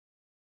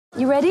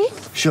You ready?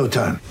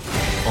 Showtime.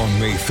 On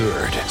May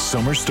 3rd,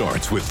 summer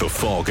starts with The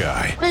Fall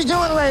Guy. Let's do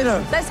it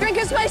later. Let's drink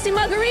a spicy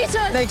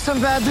margarita. Make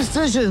some bad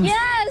decisions.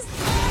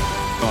 Yes!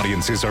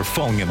 Audiences are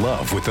falling in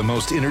love with the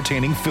most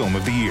entertaining film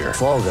of the year.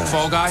 Fall Guy.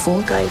 Fall Guy?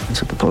 Fall Guy.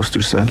 That's what the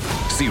poster said.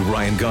 See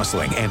Ryan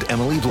Gosling and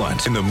Emily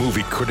Blunt in the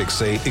movie critics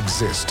say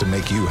exists to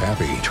make you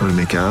happy. Trying to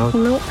make it out?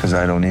 Nope. Because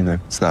I don't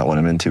either. It's not what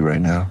I'm into right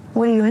now.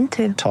 What are you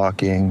into?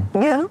 Talking.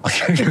 Yeah.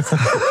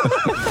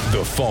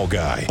 The Fall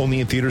Guy.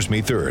 Only in theaters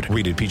May 3rd.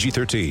 Rated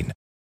PG-13.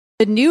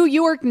 The New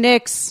York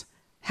Knicks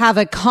have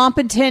a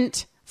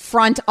competent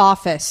front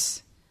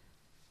office.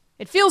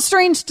 It feels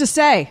strange to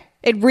say.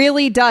 It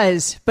really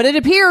does. But it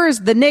appears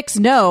the Knicks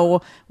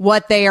know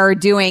what they are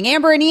doing.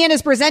 Amber and Ian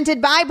is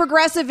presented by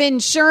Progressive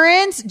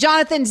Insurance.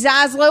 Jonathan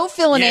Zaslow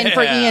filling in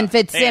for Ian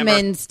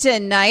Fitzsimmons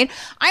tonight.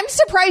 I'm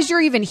surprised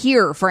you're even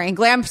here,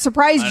 frankly. I'm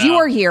surprised you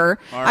are here.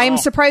 I'm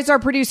surprised our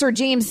producer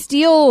James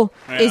Steele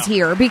is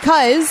here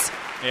because...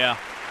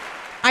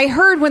 I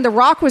heard when The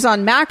Rock was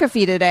on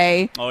McAfee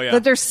today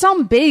that there's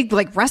some big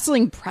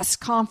wrestling press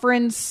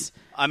conference.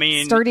 I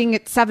mean, starting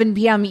at 7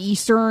 p.m.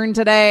 Eastern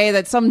today.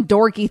 That's some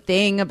dorky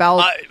thing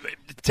about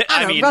WrestleMania.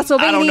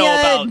 I don't know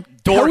about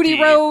dorky.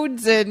 Cody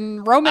Rhodes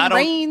and Roman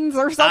Reigns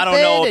or something. I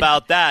don't know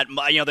about that.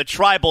 The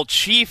Tribal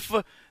Chief,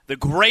 the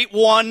Great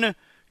One,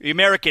 the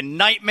American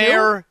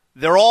Nightmare.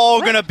 They're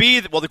all going to be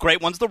the Great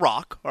One's The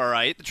Rock. All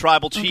right, the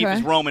Tribal Chief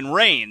is Roman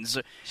Reigns,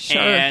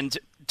 and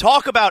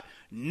talk about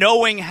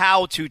knowing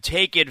how to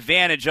take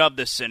advantage of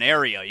the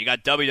scenario. You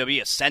got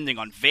WWE ascending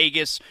on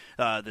Vegas,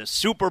 the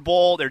Super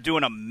Bowl. They're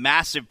doing a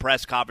massive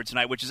press conference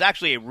tonight, which is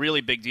actually a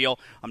really big deal.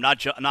 I'm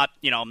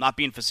not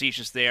being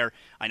facetious there.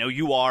 I know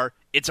you are.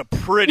 It's a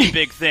pretty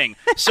big thing.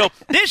 So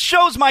this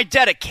shows my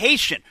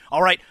dedication.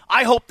 All right.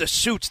 I hope the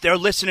suits, they're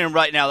listening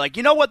right now. Like,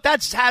 you know what?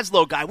 That's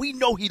Zaslow guy. We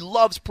know he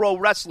loves pro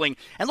wrestling.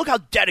 And look how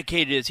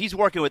dedicated he is. He's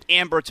working with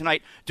Amber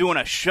tonight, doing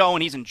a show,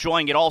 and he's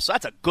enjoying it all. So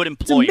that's a good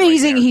employee. It's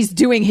amazing he's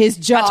doing his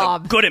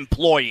job. That's a good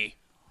employee.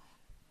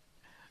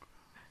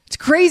 It's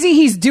crazy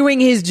he's doing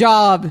his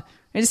job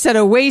instead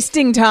of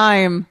wasting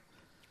time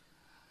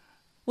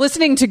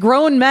listening to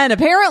grown men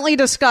apparently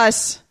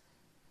discuss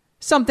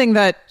something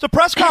that... It's a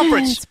press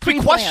conference. Three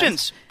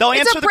questions. They'll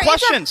answer the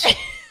questions.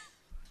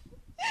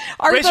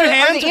 Raise your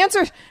hand. Are the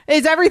answers...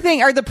 Is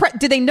everything...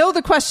 do they know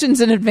the questions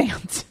in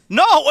advance?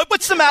 No.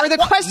 What's the matter? Are the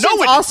questions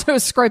also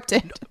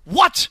scripted?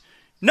 What?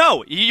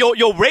 No.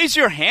 You'll raise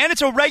your hand.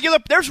 It's a regular...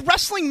 There's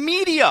wrestling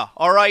media,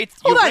 all right?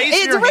 Hold on.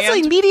 Is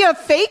wrestling media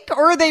fake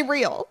or are they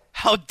real?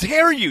 How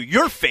dare you?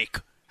 You're fake.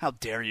 How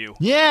dare you?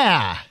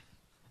 Yeah.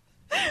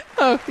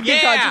 Oh,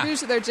 good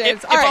contribution there,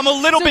 James. If I'm a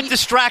little bit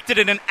distracted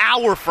in an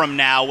hour from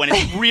now when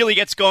it really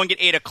gets going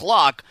at 8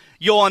 o'clock,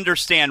 you'll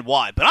understand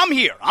why. But I'm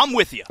here. I'm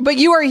with you. But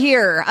you are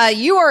here.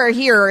 You are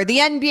here. The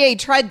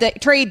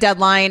NBA trade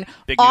deadline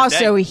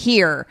also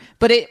here.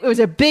 But it was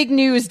a big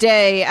news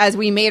day as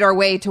we made our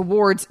way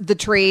towards the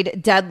trade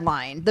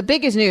deadline. The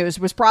biggest news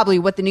was probably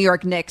what the New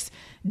York Knicks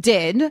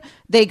did.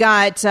 They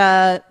got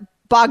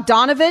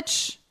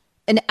Bogdanovich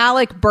and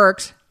Alec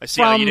Burks. I see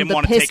how you didn't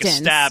want to take a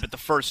stab at the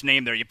first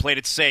name there. You played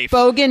it safe.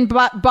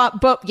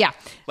 Yeah.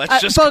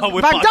 Let's just go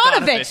with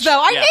Bogdanovich.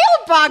 Though. I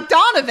nailed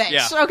Bogdanovich.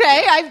 Yeah.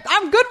 Okay.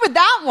 I'm good with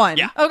that one.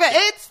 Yeah. Okay.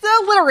 It's the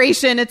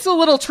alliteration. It's a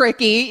little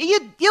tricky.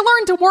 You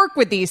learn to work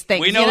with these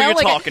things. We know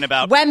what you're talking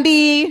about.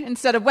 Wemby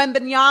instead of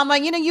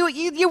Wembanyama.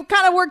 You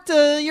kind of work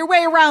your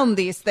way around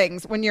these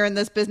things when you're in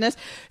this business.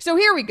 So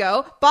here we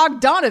go.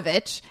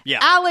 Bogdanovich. Yeah.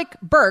 Alec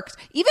Burks.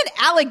 Even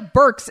Alec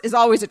Burks is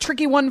always a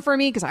tricky one for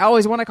me because I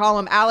always want to call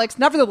him Alex.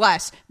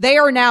 Nevertheless, they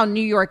are now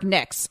New York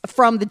Knicks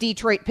from the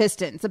Detroit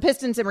Pistons. The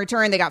Pistons, in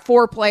return, they got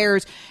 4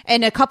 players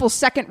and a couple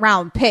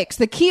second-round picks.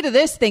 The key to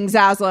this thing,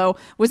 Zaslow,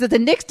 was that the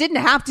Knicks didn't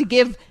have to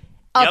give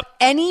up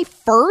any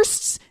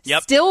firsts.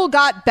 Still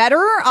got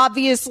better.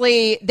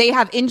 Obviously, they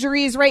have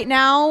injuries right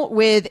now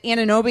with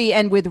Anunoby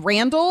and with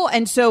Randall,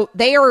 and so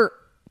they are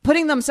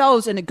putting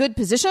themselves in a good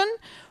position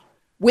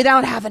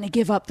without having to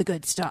give up the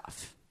good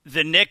stuff.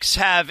 The Knicks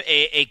have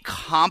a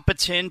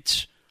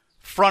competent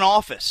front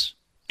office.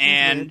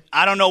 And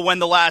I don't know when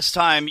the last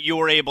time you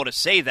were able to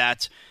say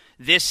that.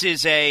 This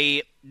was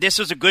a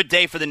good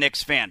day for the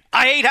Knicks fan.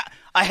 I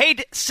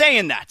hate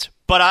saying that,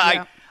 but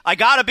I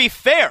gotta be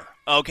fair.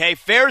 Okay,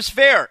 fair is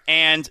fair.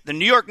 And the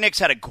New York Knicks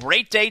had a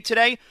great day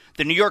today.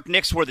 The New York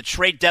Knicks were the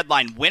trade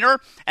deadline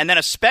winner. And then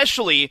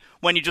especially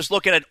when you just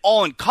look at it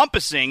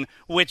all-encompassing,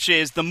 which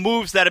is the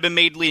moves that have been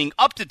made leading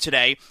up to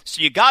today.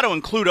 So you got to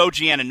include OG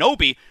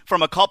Anunoby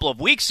from a couple of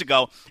weeks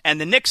ago.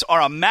 And the Knicks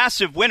are a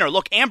massive winner.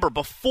 Look, Amber,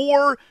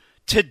 before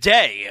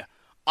today,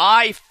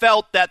 I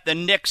felt that the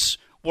Knicks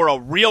were a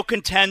real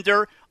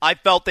contender. I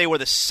felt they were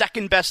the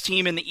second best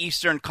team in the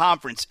Eastern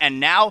Conference. And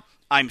now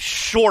I'm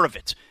sure of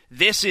it.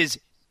 This is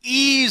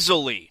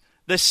easily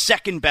the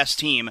second best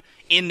team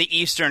in the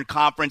Eastern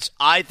Conference.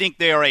 I think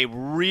they are a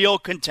real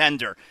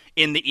contender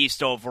in the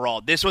East overall.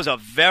 This was a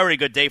very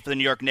good day for the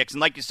New York Knicks. And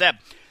like you said,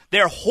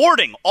 They're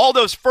hoarding all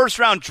those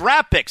first-round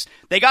draft picks.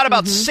 They got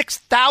about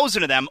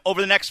 6,000 of them over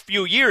the next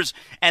few years,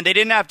 and they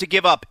didn't have to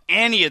give up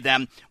any of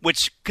them,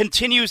 which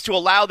continues to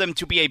allow them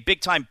to be a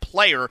big-time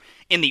player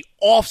in the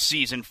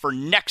offseason for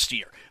next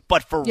year.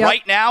 But for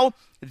right now,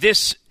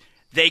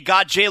 they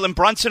got Jalen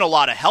Brunson a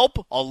lot of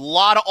help, a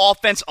lot of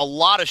offense, a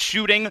lot of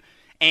shooting,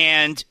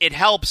 and it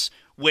helps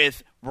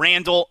with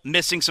Randall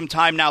missing some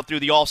time now through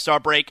the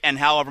All-Star break and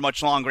however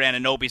much longer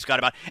Anunoby's got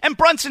about. And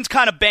Brunson's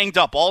kind of banged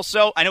up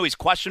also. I know he's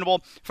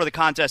questionable for the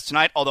contest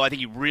tonight, although I think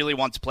he really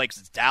wants to play because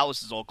it's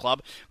Dallas' old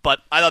club. But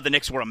I thought the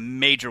Knicks were a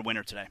major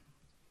winner today.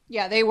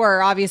 Yeah, they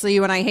were. Obviously,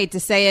 you and I hate to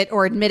say it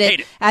or admit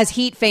it as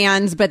Heat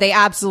fans, but they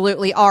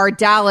absolutely are.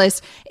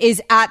 Dallas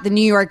is at the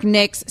New York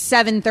Knicks,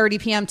 7:30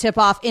 p.m.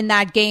 tip-off in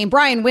that game.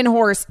 Brian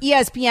Windhorst,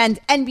 ESPN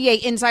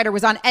NBA insider,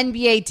 was on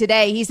NBA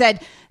Today. He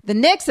said the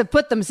Knicks have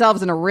put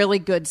themselves in a really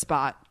good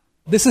spot.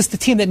 This is the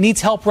team that needs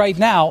help right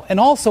now. And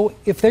also,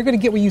 if they're going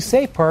to get what you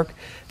say, Perk,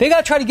 they got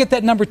to try to get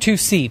that number 2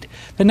 seed.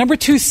 The number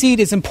 2 seed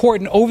is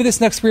important over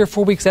this next 3 or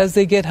 4 weeks as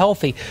they get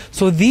healthy.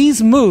 So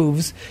these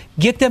moves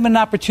get them an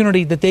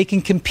opportunity that they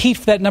can compete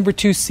for that number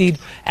 2 seed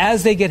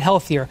as they get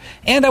healthier.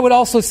 And I would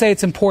also say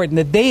it's important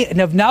that they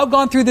have now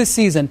gone through this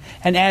season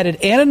and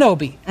added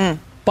Anunoby,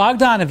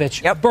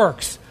 Bogdanovich,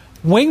 Burks,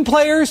 wing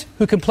players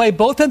who can play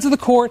both ends of the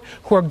court,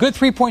 who are good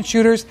three-point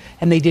shooters,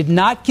 and they did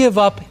not give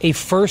up a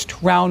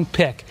first-round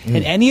pick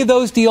in any of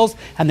those deals,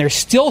 and they're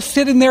still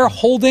sitting there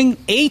holding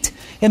 8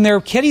 in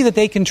their kitty that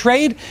they can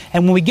trade,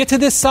 and when we get to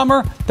this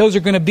summer, those are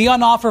going to be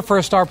on offer for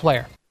a star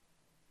player.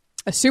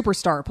 A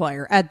superstar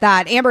player at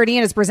that. Amber and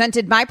Ian is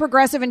presented by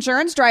Progressive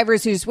Insurance.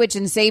 Drivers who switch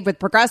and save with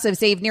Progressive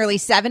save nearly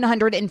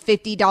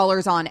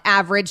 $750 on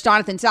average.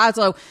 Jonathan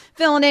Saslow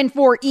filling in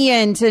for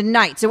Ian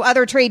tonight. So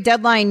other trade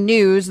deadline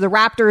news, the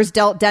Raptors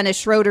dealt Dennis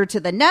Schroeder to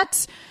the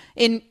Nets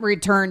in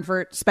return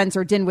for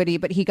Spencer Dinwiddie,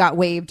 but he got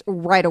waived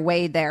right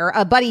away there.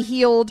 Buddy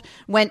Hield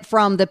went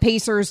from the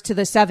Pacers to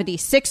the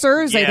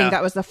 76ers. I think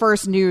that was the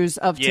first news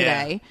of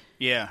today.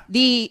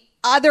 The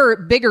other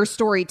bigger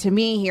story to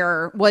me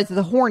here was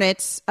the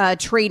Hornets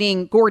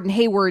trading Gordon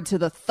Hayward to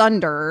the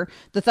Thunder.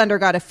 The Thunder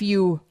got a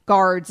few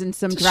guards and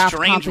some draft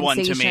compensation. One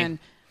to me.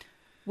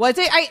 Was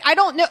it? I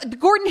don't know. The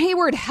Gordon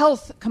Hayward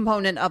health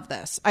component of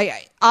this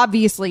I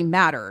obviously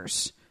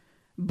matters,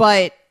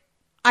 but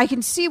I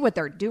can see what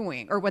they're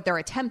doing or what they're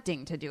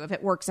attempting to do if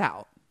it works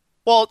out.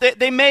 Well,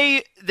 they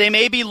may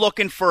be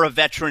looking for a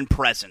veteran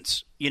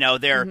presence. You know,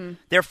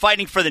 they're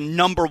fighting for the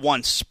number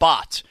 1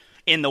 spot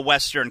in the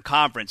Western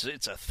Conference.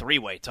 It's a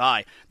 3-way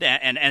tie.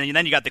 And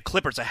then you got the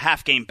Clippers a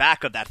half game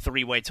back of that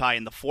 3-way tie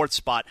in the 4th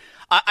spot.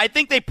 I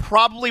think they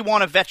probably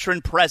want a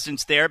veteran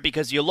presence there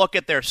because you look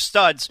at their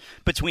studs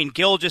between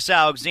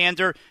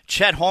Gilgeous-Alexander,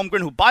 Chet Holmgren,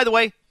 who, by the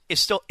way,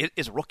 is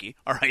a rookie,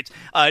 all right,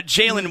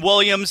 Jalen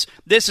Williams.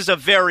 This is a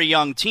very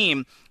young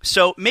team.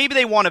 So maybe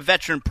they want a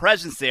veteran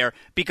presence there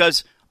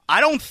because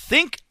I don't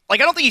think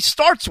he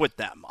starts with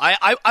them.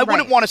 I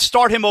wouldn't want to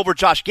start him over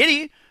Josh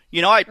Giddey.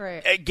 You know,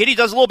 Giddey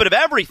does a little bit of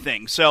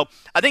everything. So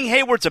I think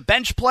Hayward's a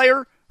bench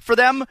player for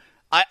them.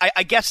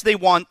 I guess they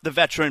want the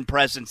veteran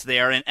presence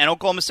there. And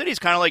Oklahoma City's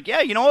kind of like,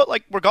 yeah, you know what?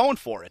 Like, we're going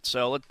for it.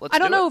 So let's I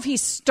don't know if he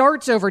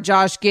starts over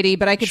Josh Giddey,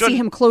 but I could see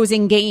him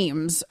closing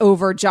games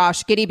over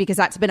Josh Giddey because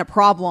that's been a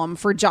problem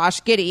for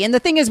Josh Giddey. And the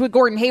thing is with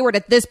Gordon Hayward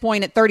at this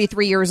point at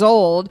 33 years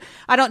old,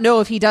 I don't know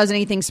if he does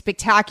anything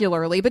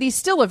spectacularly, but he's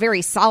still a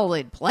very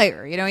solid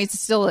player. You know, he's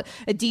still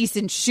a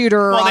decent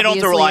shooter, well, they don't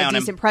have to rely a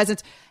decent on him.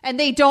 presence. And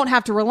they don't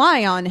have to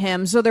rely on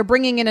him. So they're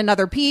bringing in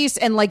another piece.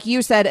 And like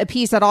you said, a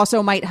piece that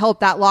also might help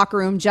that locker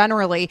room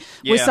generally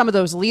with some of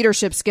those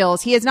leadership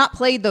skills. He has not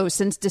played those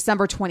since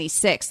December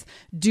 26th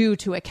due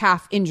to a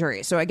calf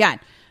injury. So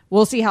again,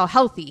 we'll see how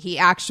healthy he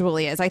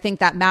actually is. I think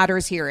that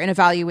matters here in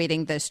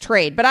evaluating this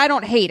trade. But I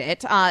don't hate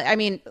it. I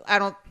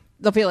don't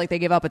feel like they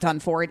give up a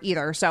ton for it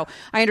either. So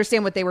I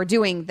understand what they were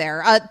doing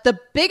there. The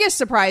biggest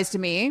surprise to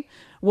me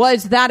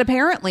was that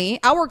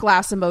apparently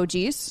hourglass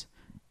emojis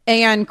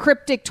and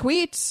cryptic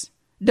tweets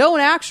don't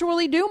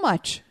actually do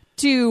much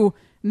to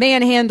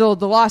manhandle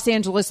the Los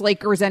Angeles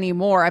Lakers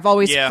anymore. I've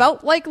always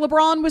felt like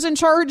LeBron was in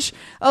charge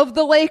of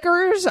the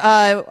Lakers.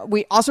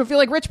 We also feel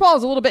like Rich Paul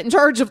is a little bit in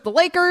charge of the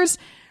Lakers.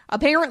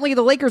 Apparently,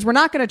 the Lakers were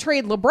not going to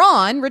trade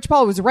LeBron. Rich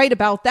Paul was right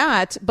about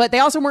that, but they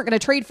also weren't going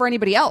to trade for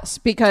anybody else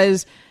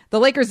because the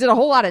Lakers did a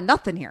whole lot of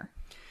nothing here.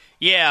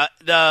 Yeah,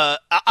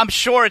 I'm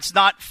sure it's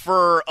not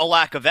for a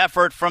lack of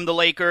effort from the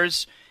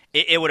Lakers.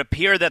 It would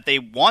appear that they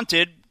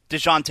wanted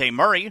DeJounte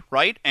Murray,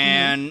 right?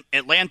 And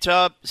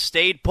Atlanta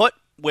stayed put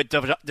with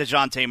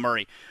DeJounte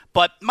Murray.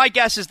 But my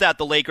guess is that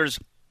the Lakers,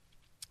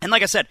 and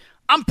like I said,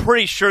 I'm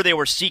pretty sure they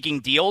were seeking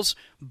deals,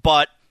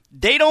 but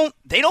they don't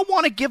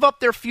want to give up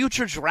their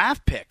future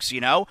draft picks,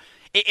 you know?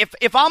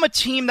 If I'm a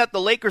team that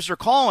the Lakers are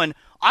calling,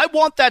 I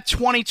want that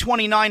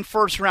 2029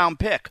 first-round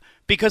pick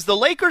because the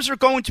Lakers are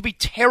going to be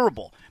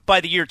terrible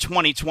by the year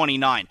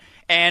 2029.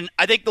 And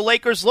I think the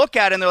Lakers look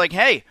at it and they're like,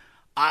 hey,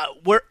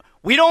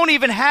 we don't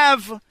even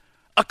have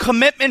a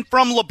commitment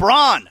from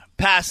LeBron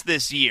past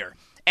this year.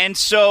 And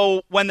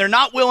so when they're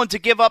not willing to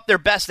give up their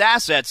best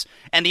assets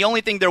and the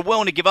only thing they're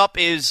willing to give up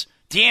is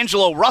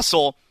D'Angelo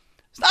Russell.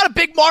 It's not a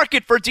big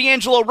market for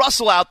D'Angelo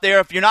Russell out there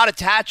if you're not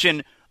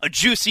attaching a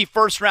juicy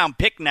first-round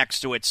pick next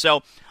to it.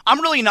 So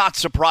I'm really not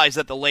surprised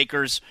that the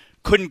Lakers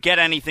couldn't get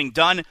anything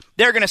done.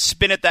 They're going to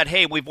spin it that,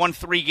 hey, we've won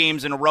 3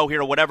 games in a row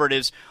here or whatever it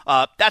is.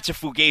 That's a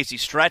fugazi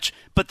stretch,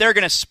 but they're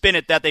going to spin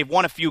it that they've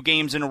won a few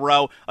games in a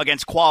row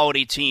against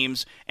quality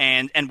teams,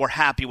 and we're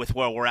happy with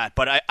where we're at.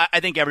 But I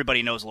think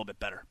everybody knows a little bit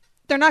better.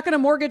 They're not going to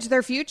mortgage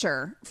their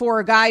future for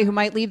a guy who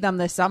might leave them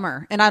this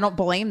summer, and I don't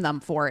blame them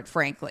for it,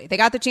 frankly. They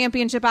got the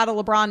championship out of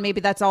LeBron. Maybe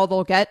that's all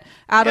they'll get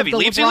out of the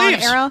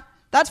LeBron era.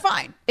 That's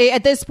fine.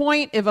 At this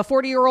point, if a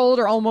 40-year-old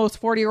or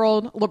almost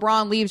 40-year-old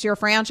LeBron leaves your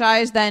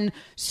franchise, then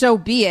so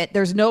be it.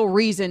 There's no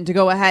reason to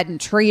go ahead and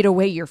trade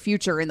away your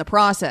future in the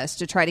process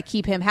to try to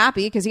keep him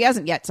happy because he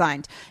hasn't yet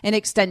signed an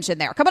extension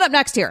there. Coming up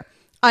next here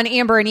on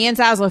Amber and Ian,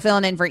 Zaslow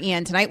filling in for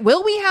Ian tonight.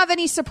 Will we have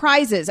any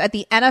surprises at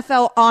the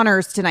NFL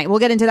Honors tonight? We'll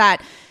get into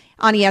that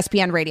on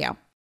ESPN Radio.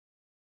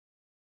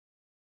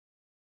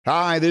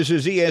 Hi, this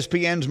is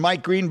ESPN's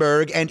Mike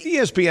Greenberg, and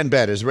ESPN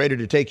Bet is ready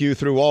to take you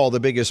through all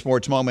the biggest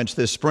sports moments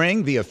this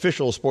spring. The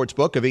official sports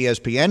book of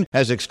ESPN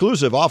has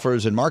exclusive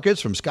offers and markets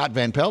from Scott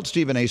Van Pelt,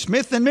 Stephen A.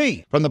 Smith, and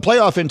me. From the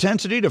playoff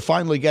intensity to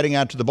finally getting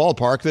out to the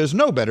ballpark, there's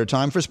no better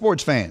time for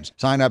sports fans.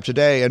 Sign up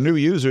today, and new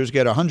users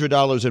get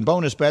 $100 in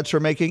bonus bets for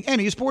making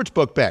any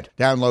sportsbook bet.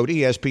 Download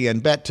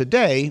ESPN Bet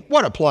today.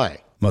 What a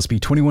play. Must be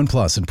 21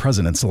 plus and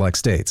present in select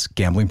states.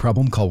 Gambling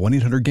problem? Call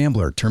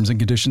 1-800-GAMBLER. Terms and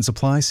conditions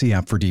apply. See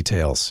app for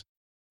details.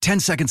 10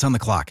 seconds on the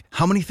clock.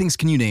 How many things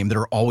can you name that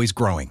are always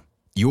growing?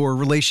 Your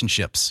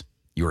relationships,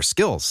 your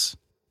skills,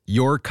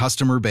 your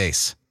customer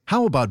base.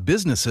 How about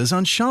businesses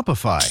on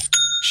Shopify?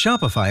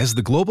 Shopify is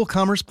the global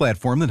commerce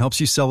platform that helps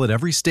you sell at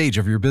every stage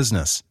of your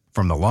business.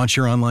 From the launch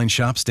your online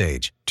shop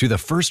stage to the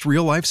first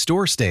real-life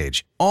store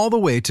stage, all the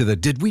way to the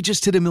did we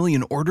just hit 1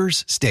 million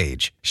orders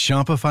stage.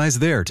 Shopify's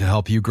there to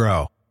help you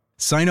grow.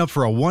 Sign up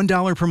for a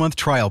 $1 per month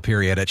trial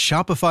period at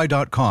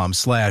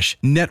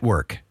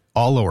shopify.com/network,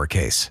 all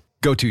lowercase.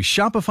 Go to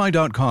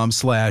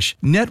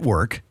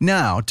shopify.com/network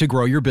now to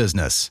grow your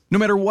business. No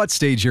matter what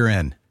stage you're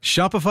in,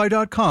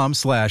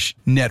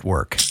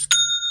 shopify.com/network.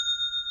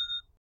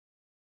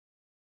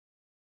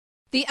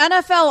 The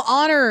NFL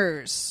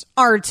Honors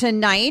are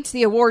tonight.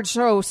 The award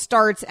show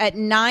starts at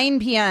 9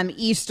 p.m.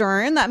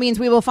 Eastern. That means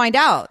we will find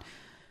out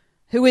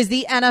who is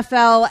the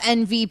NFL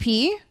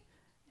MVP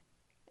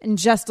in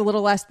just a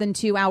little less than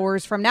 2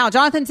 hours from now.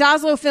 Jonathan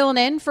Zaslow filling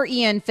in for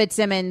Ian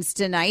Fitzsimmons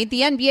tonight.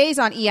 The NBA's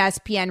on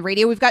ESPN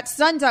Radio. We've got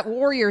Suns at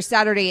Warriors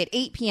Saturday at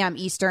 8 p.m.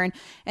 Eastern,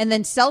 and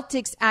then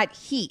Celtics at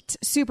Heat.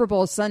 Super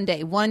Bowl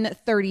Sunday,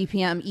 1:30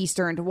 p.m.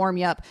 Eastern to warm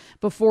you up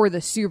before the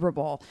Super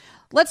Bowl.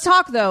 Let's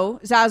talk, though,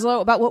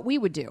 Zaslow, about what we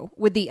would do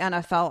with the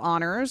NFL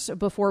Honors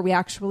before we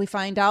actually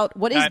find out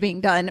what is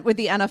being done with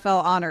the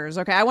NFL Honors.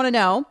 Okay, I want to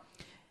know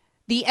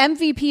the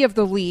MVP of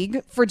the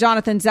league for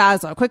Jonathan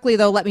Zaslow. Quickly,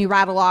 though, let me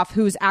rattle off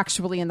who's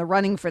actually in the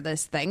running for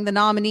this thing. The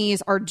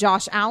nominees are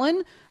Josh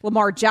Allen,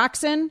 Lamar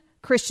Jackson,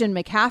 Christian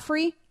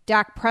McCaffrey,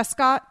 Dak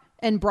Prescott,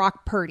 and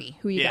Brock Purdy.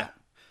 Who you got?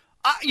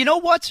 You know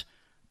what?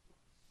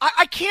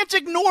 I can't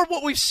ignore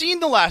what we've seen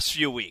the last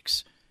few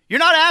weeks. You're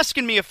not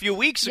asking me a few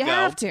weeks ago. You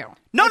have to.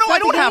 No, I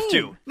don't have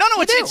to. No,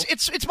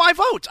 it's my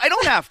vote. I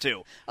don't have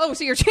to. Oh,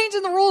 so you're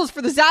changing the rules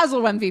for the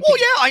Zaslow MVP. Well,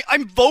 yeah,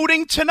 I'm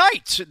voting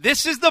tonight.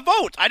 This is the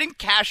vote. I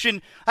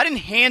didn't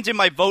hand in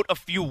my vote a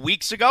few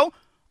weeks ago.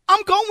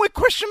 I'm going with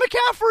Christian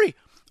McCaffrey.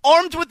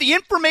 Armed with the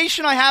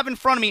information I have in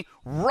front of me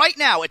right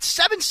now at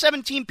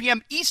 7:17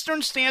 p.m.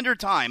 Eastern Standard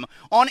Time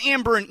on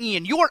Amber and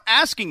Ian, you are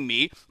asking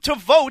me to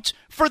vote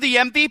for the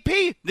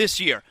MVP this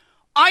year.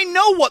 I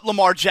know what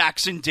Lamar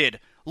Jackson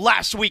did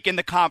last week in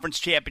the conference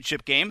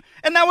championship game,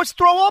 and that was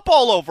throw up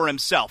all over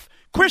himself.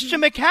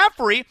 Christian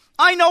McCaffrey,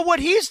 I know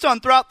what he's done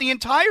throughout the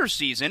entire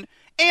season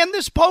and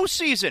this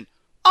postseason.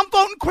 I'm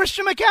voting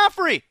Christian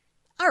McCaffrey.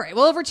 All right,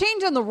 well, if we're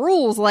changing the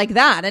rules like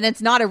that, and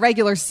it's not a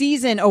regular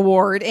season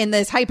award in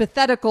this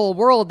hypothetical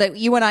world that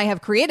you and I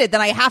have created,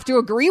 then I have to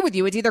agree with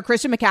you. It's either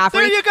Christian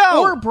McCaffrey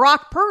or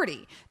Brock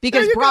Purdy.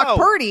 Because Brock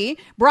Purdy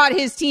brought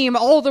his team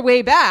all the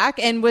way back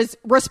and was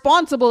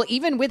responsible,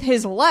 even with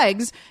his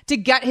legs, to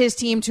get his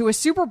team to a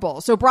Super Bowl.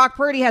 So Brock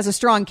Purdy has a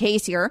strong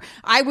case here.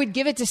 I would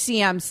give it to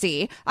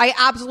CMC. I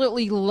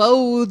absolutely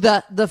loathe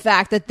the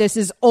fact that this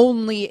is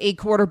only a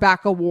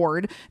quarterback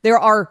award. There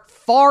are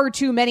far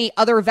too many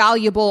other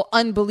valuable,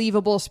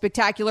 unbelievable,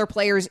 spectacular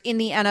players in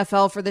the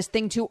NFL for this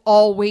thing to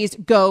always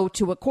go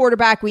to a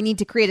quarterback. We need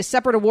to create a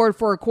separate award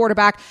for a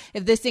quarterback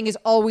if this thing is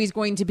always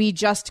going to be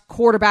just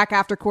quarterback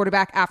after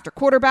quarterback after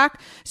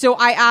quarterback. So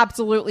I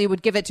absolutely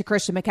would give it to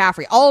Christian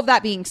McCaffrey. All of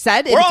that being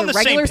said, if it's a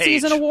regular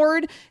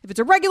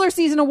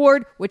season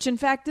award, which in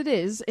fact it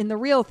is in the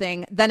real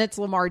thing, then it's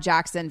Lamar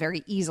Jackson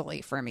very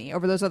easily for me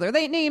over those other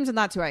names, and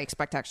that's who I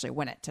expect to actually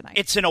win it tonight.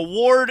 It's an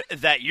award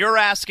that you're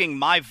asking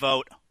my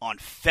vote on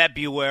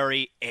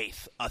February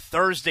 8th, a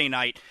Thursday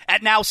night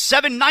at now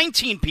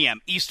 7:19 p.m.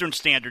 Eastern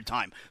Standard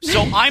Time.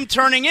 So I'm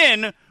turning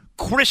in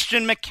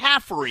Christian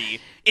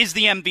McCaffrey is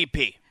the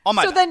MVP. On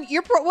my so back. then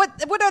what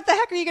the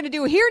heck are you going to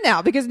do here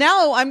now? Because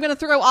now I'm going to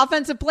throw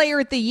offensive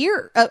player of the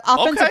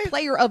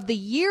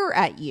year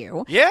at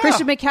you. Yeah.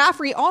 Christian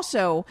McCaffrey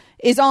also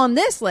is on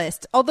this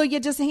list. Although you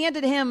just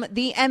handed him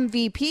the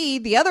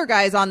MVP, the other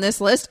guys on this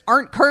list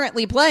aren't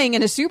currently playing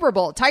in a Super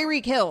Bowl.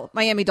 Tyreek Hill,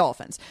 Miami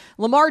Dolphins.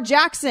 Lamar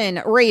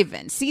Jackson,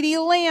 Ravens.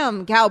 CeeDee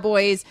Lamb,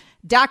 Cowboys.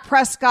 Dak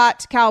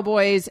Prescott,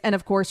 Cowboys. And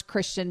of course,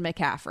 Christian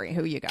McCaffrey.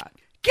 Who you got?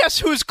 Guess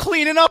who's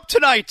cleaning up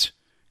tonight?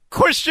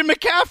 Christian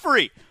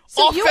McCaffrey.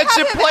 So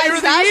Offensive Player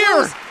of the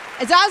Year.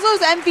 Zazzlo's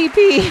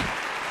MVP.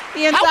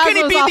 How can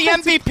he be the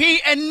MVP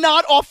and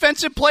not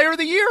Offensive Player of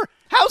the Year?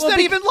 How's that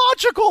even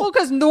logical? Well,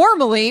 because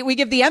normally we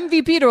give the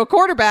MVP to a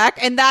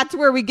quarterback, and that's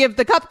where we give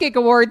the Cupcake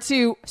Award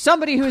to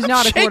somebody who's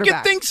not a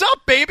quarterback. Shaking things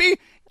up, baby.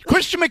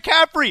 Christian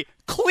McCaffrey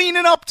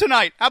cleaning up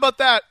tonight. How about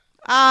that?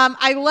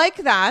 I like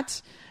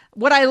that.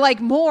 What I like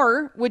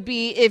more would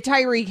be if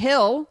Tyreek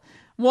Hill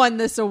won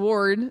this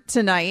award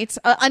tonight.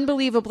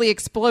 Unbelievably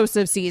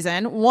explosive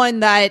season.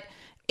 One that,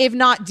 if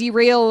not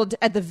derailed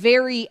at the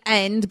very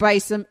end by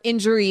some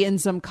injury and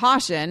some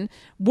caution,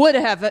 would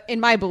have, in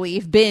my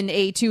belief, been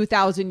a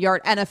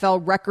 2,000-yard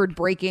NFL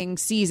record-breaking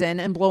season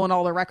and blowing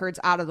all the records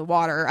out of the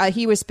water.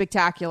 He was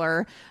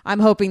spectacular. I'm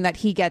hoping that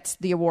he gets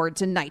the award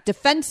tonight.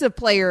 Defensive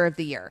Player of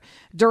the Year.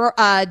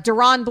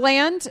 Deron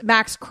Bland,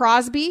 Max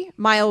Crosby,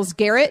 Myles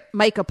Garrett,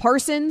 Micah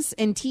Parsons,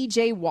 and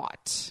TJ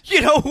Watt.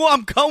 You know who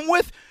I'm going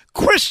with?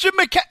 Christian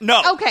McCaffrey.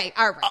 No. Okay,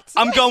 all right.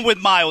 I'm going with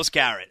Myles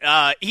Garrett.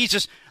 He's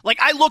just, like,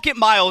 I look at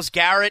Myles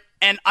Garrett,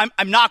 and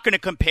I'm not going to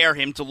compare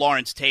him to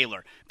Lawrence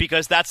Taylor,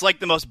 because that's like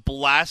the most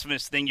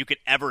blasphemous thing you could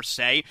ever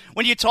say.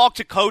 When you talk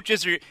to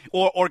coaches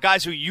or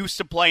guys who used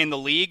to play in the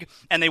league,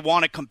 and they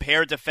want to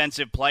compare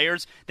defensive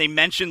players, they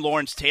mention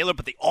Lawrence Taylor,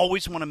 but they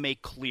always want to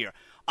make clear,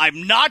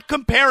 I'm not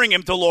comparing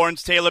him to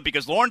Lawrence Taylor,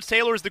 because Lawrence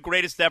Taylor is the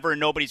greatest ever and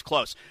nobody's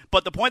close.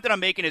 But the point that I'm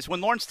making is when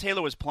Lawrence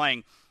Taylor was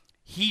playing,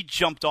 he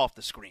jumped off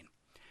the screen.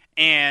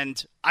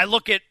 And I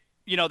look at,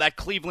 that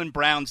Cleveland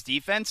Browns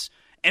defense,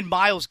 and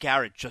Myles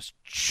Garrett just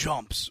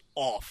jumps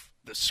off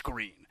the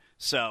screen.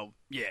 So,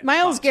 yeah.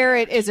 Myles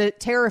Garrett is a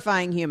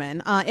terrifying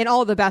human in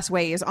all the best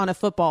ways on a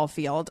football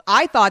field.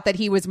 I thought that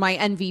he was my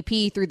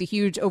MVP through the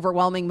huge,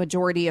 overwhelming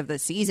majority of the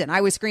season.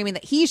 I was screaming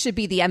that he should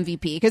be the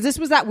MVP because this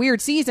was that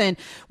weird season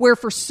where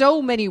for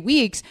so many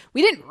weeks,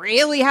 we didn't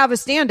really have a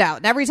standout.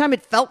 And every time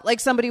it felt like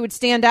somebody would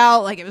stand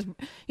out, like it was,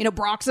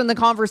 Brock's in the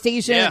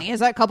conversation, and he has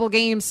that couple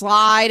game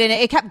slide, and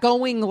it kept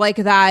going like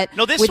that.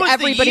 No, this with was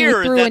everybody the year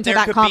who threw that into there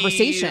that could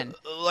conversation.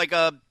 Be like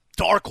a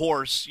dark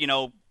horse,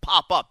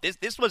 pop up.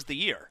 This was the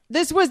year.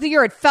 This was the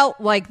year it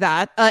felt like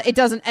that. It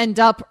doesn't end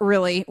up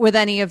really with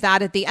any of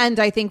that at the end,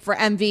 I think, for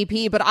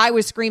MVP, but I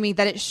was screaming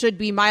that it should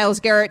be Myles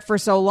Garrett for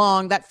so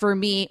long that for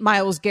me,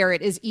 Myles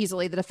Garrett is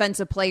easily the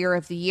Defensive Player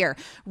of the Year.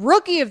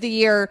 Rookie of the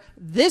Year,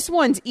 this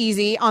one's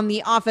easy on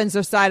the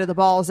offensive side of the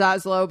ball,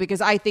 Zaslow,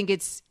 because I think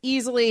it's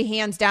easily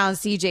hands down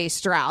CJ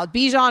Stroud.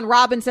 Bijan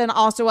Robinson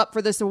also up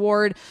for this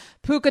award.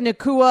 Puka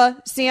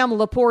Nacua, Sam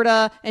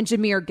Laporta, and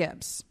Jahmyr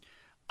Gibbs.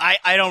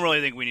 I don't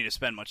really think we need to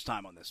spend much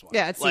time on this one.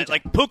 Yeah, it's CJ.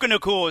 like Puka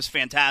Nacua is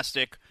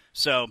fantastic,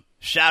 so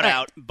shout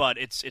out, but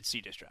it's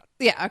CJ Stroud.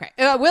 Yeah, okay.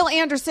 Will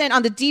Anderson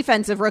on the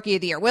defensive Rookie of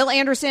the Year. Will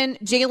Anderson,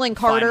 Jalen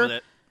Carter,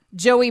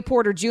 Joey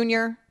Porter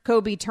Jr.,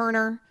 Kobe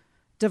Turner,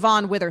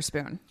 Devon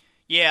Witherspoon.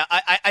 Yeah,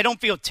 I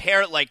don't feel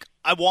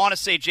I want to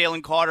say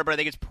Jalen Carter, but I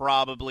think it's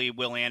probably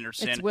Will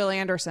Anderson. It's Will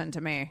Anderson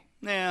to me.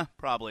 Yeah,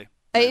 probably.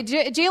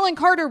 Jalen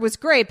Carter was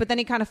great, but then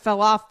he kind of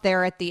fell off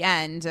there at the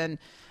end, and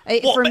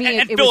for me,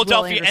 and it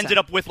Philadelphia was ended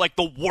up with like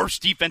the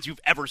worst defense you've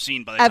ever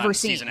seen by the time the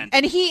season ended.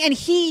 And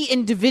he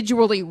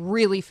individually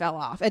really fell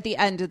off at the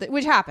end of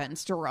which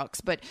happens to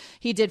rooks, but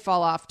he did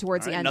fall off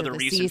towards the end of the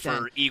season.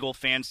 Another reason for Eagle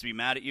fans to be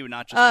mad at you,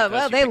 not just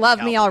because they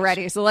love me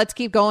already, so let's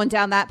keep going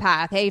down that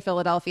path. Hey,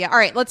 Philadelphia. All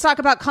right, let's talk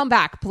about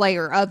Comeback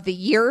Player of the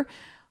Year.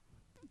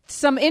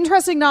 Some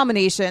interesting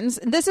nominations.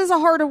 This is a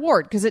hard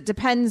award because it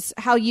depends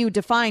how you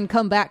define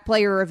Comeback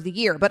Player of the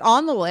Year. But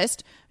on the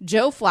list,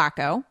 Joe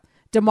Flacco,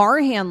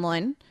 Damar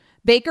Hamlin,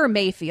 Baker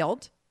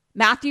Mayfield,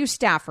 Matthew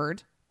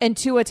Stafford, and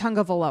Tua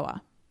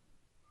Tagovailoa.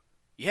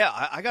 Yeah,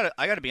 I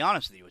gotta be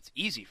honest with you. It's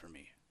easy for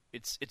me.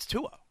 It's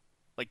Tua.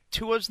 Like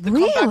Tua's the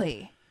really.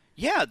 Comeback.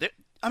 Yeah,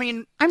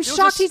 I'm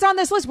shocked he's on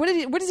this list. What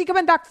is he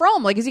coming back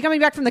from? Like, is he coming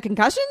back from the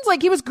concussions?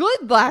 Like, he was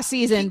good last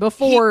season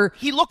before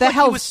he looked the like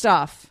health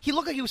stuff. He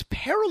looked like he was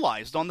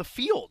paralyzed on the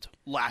field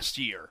last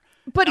year.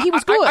 But he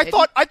was good.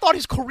 I thought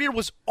his career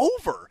was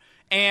over.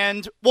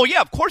 And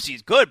yeah, of course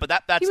he's good. But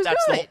that's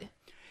good.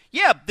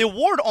 The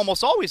award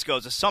almost always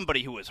goes to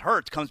somebody who is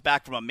hurt, comes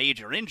back from a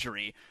major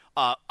injury.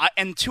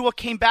 And Tua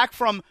came back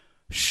from,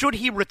 should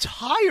he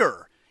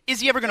retire?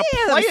 Is he ever going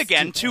to play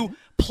again? To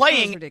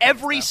playing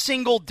every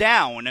single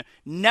down,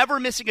 never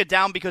missing a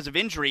down because of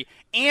injury,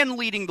 and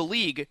leading the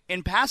league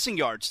in passing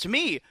yards. To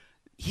me,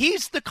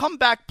 he's the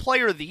Comeback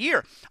Player of the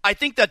Year. I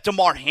think that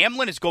Damar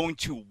Hamlin is going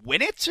to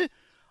win it.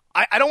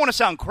 I don't want to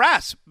sound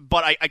crass,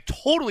 but I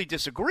totally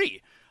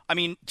disagree. I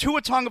mean,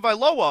 Tua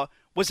Tagovailoa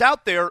was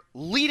out there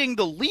leading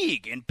the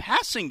league in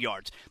passing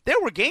yards. There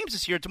were games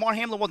this year Damar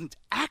Hamlin wasn't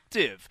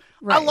active.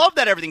 Right. I love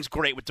that everything's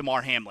great with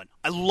Damar Hamlin.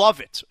 I love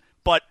it.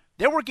 But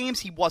there were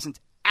games he wasn't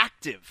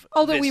active.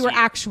 Although we were year.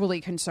 actually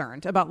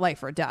concerned about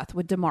life or death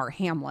with Damar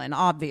Hamlin,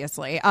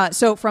 obviously.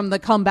 So from the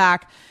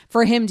comeback,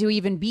 for him to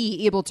even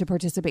be able to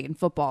participate in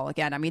football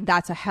again, I mean,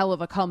 that's a hell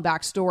of a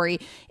comeback story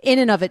in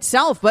and of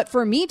itself. But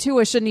for me,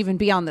 Tua shouldn't even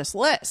be on this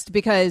list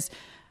because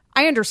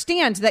I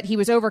understand that he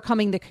was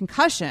overcoming the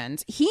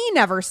concussions. He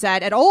never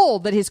said at all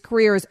that his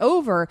career is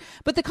over,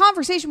 but the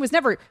conversation was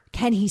never,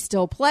 can he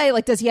still play?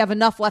 Like, does he have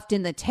enough left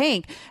in the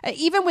tank?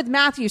 Even with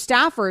Matthew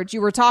Stafford,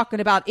 you were talking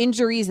about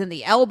injuries and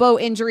the elbow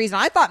injuries,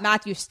 and I thought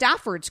Matthew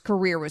Stafford's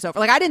career was over.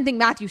 Like, I didn't think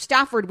Matthew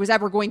Stafford was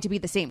ever going to be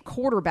the same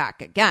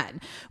quarterback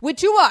again. With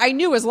Tua, I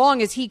knew as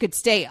long as he could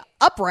stay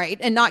upright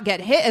and not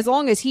get hit, as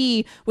long as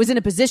he was in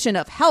a position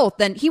of health,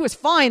 then he was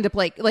fine to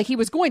play. Like, he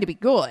was going to be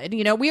good.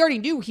 You know, we already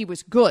knew he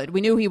was good.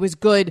 We knew he was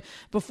good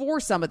before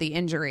some of the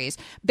injuries.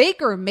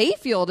 Baker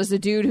Mayfield is a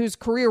dude whose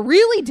career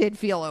really did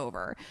feel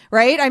over,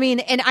 right? I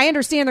mean, and I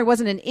understand there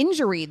wasn't an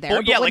injury there.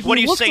 Well, yeah, but like what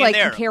are you saying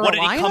there? Carolina,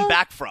 what did he come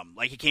back from?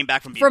 Like he came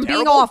back from being being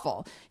terrible?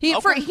 awful. He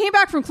came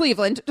back from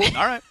Cleveland. All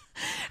right.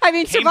 I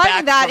mean, Came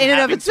surviving back that from in and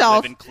of having to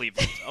itself. live in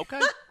Cleveland. Okay.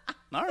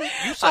 All right.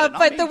 You said it, not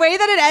But me. the way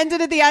that it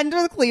ended at the end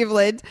of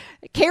Cleveland,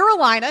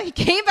 Carolina, he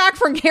came back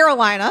from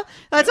Carolina.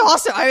 That's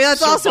awesome. I mean,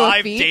 that's also a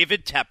Survived feat.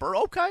 David Tepper.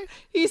 Okay.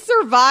 He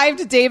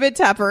survived David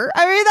Tepper.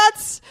 I mean,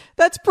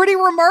 that's pretty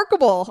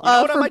remarkable You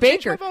know what? I for might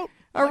change Baker. my vote.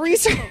 A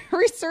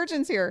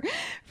resurgence here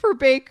for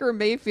Baker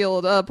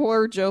Mayfield.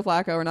 Poor Joe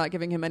Flacco. We're not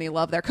giving him any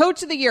love there.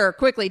 Coach of the year,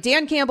 quickly.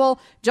 Dan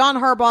Campbell, John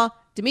Harbaugh,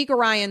 D'Amico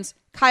Ryans,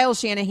 Kyle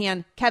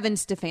Shanahan, Kevin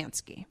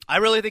Stefanski. I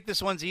really think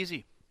this one's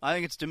easy. I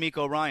think it's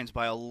D'Amico Ryans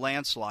by a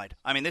landslide.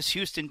 I mean, this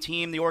Houston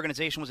team, the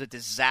organization was a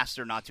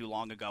disaster not too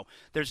long ago.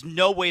 There's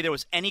no way there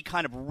was any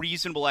kind of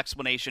reasonable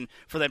explanation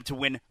for them to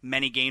win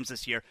many games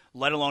this year,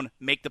 let alone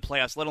make the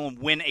playoffs, let alone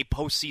win a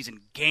postseason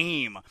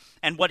game.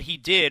 And what he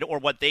did, or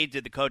what they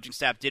did, the coaching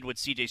staff did with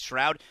C.J.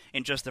 Stroud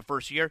in just the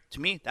first year,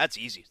 to me, that's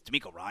easy. It's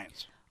D'Amico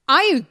Ryans.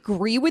 I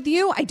agree with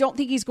you. I don't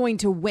think he's going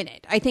to win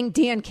it. I think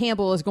Dan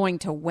Campbell is going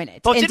to win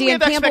it. But and didn't we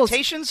Dan have Campbell's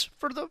expectations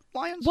for the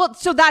Lions? Well,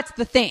 so that's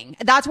the thing.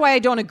 That's why I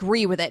don't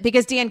agree with it.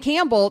 Because Dan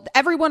Campbell,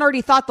 everyone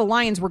already thought the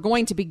Lions were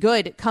going to be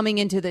good coming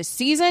into this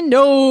season.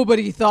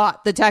 Nobody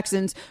thought the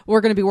Texans were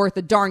going to be worth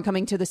a darn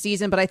coming to the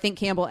season. But I think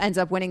Campbell ends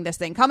up winning this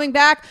thing. Coming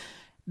back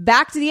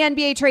to the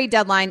NBA trade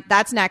deadline.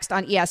 That's next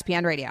on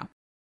ESPN Radio.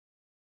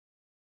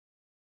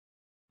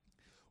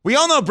 We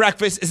all know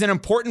breakfast is an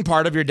important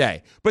part of your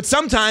day, but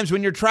sometimes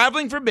when you're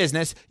traveling for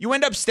business, you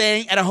end up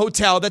staying at a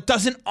hotel that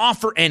doesn't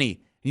offer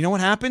any. You know what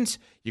happens?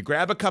 You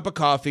grab a cup of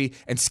coffee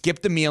and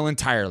skip the meal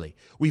entirely.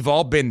 We've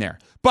all been there.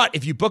 But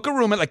if you book a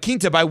room at La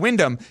Quinta by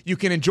Wyndham, you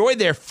can enjoy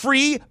their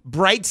free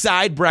Bright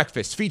Side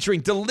breakfast featuring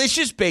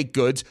delicious baked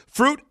goods,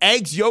 fruit,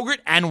 eggs, yogurt,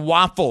 and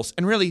waffles.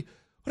 And really,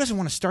 who doesn't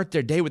want to start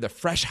their day with a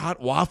fresh, hot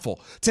waffle?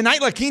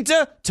 Tonight, La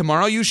Quinta,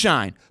 tomorrow you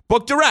shine.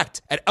 Book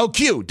direct at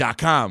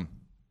lq.com.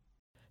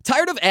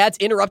 Tired of ads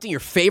interrupting your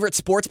favorite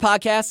sports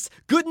podcasts?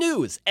 Good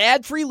news!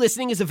 Ad-free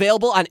listening is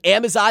available on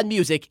Amazon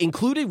Music,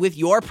 included with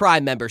your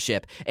Prime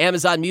membership.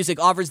 Amazon Music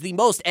offers the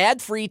most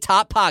ad-free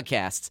top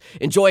podcasts.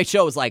 Enjoy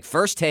shows like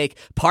First Take,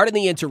 Pardon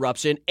the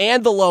Interruption,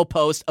 and The Low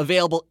Post,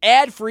 available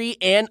ad-free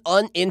and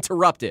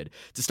uninterrupted.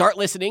 To start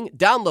listening,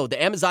 download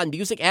the Amazon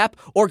Music app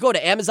or go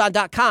to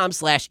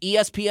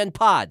amazon.com/ESPN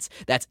Pods.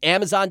 That's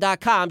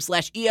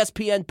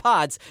amazon.com/ESPN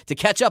Pods to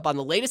catch up on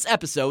the latest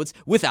episodes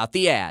without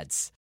the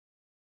ads.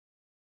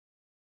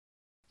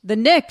 The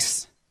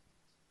Knicks,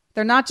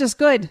 they're not just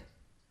good.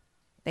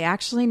 They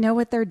actually know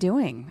what they're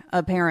doing,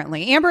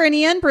 apparently. Amber and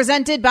Ian,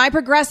 presented by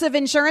Progressive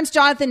Insurance.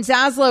 Jonathan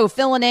Zaslow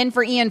filling in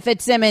for Ian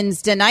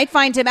Fitzsimmons tonight.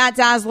 Find him at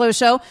Zaslow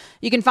Show.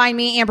 You can find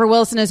me, Amber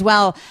Wilson, as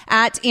well,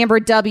 at Amber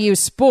W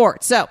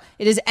Sports. So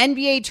it is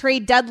NBA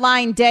trade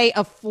deadline day,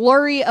 a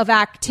flurry of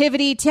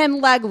activity.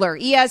 Tim Legler,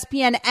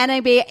 ESPN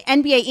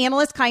NBA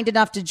analyst, kind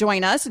enough to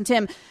join us. And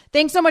Tim,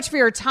 thanks so much for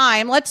your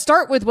time. Let's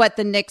start with what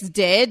the Knicks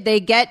did. They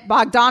get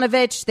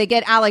Bogdanovich, they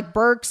get Alec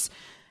Burks,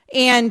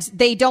 and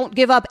they don't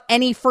give up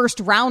any first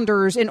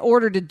rounders in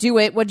order to do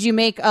it. What did you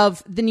make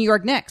of the New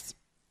York Knicks?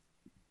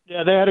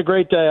 Yeah, they had a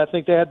great day. I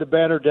think they had the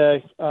banner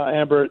day,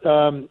 Amber.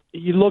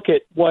 You look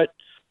at what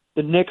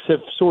the Knicks have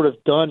sort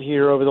of done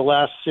here over the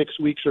last 6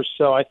 weeks or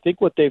so. I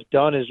think what they've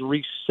done is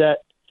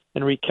reset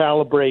and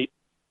recalibrate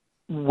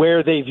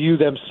where they view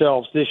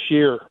themselves this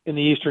year in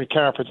the Eastern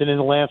Conference and in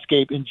the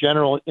landscape in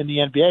general in the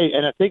NBA.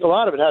 And I think a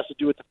lot of it has to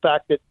do with the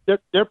fact that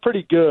they're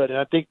pretty good, and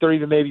I think they're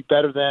even maybe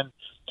better than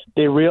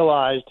they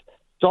realized.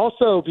 It's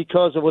also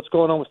because of what's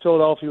going on with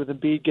Philadelphia, with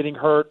Embiid getting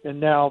hurt, and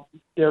now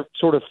they're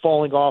sort of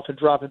falling off and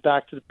dropping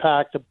back to the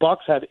pack. The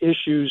Bucks have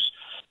issues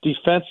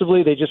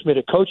defensively. They just made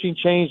a coaching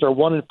change. They're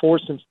 1-4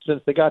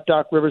 since they got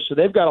Doc Rivers, so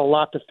they've got a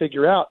lot to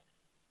figure out.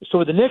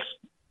 So the Knicks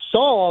saw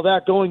all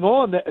that going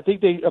on. I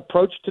think they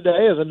approached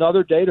today as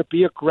another day to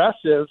be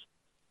aggressive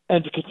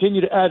and to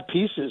continue to add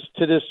pieces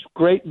to this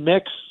great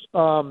mix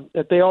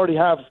that they already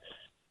have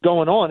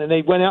going on. And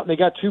they went out and they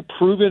got two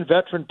proven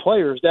veteran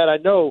players that I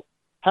know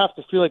have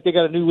to feel like they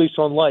got a new lease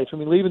on life. I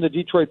mean, leaving the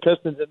Detroit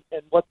Pistons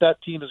and what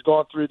that team has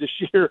gone through this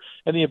year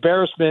and the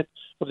embarrassment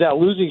of that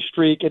losing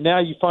streak, and now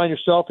you find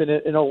yourself in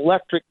an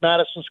electric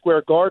Madison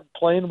Square Garden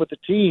playing with a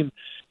team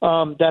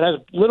that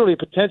has literally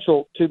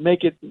potential to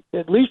make it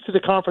at least to the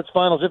conference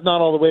finals, if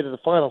not all the way to the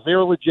finals. They're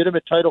a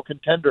legitimate title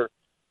contender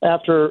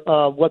after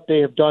what they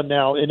have done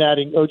now in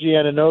adding OG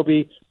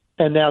Anunoby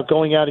and now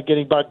going out and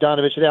getting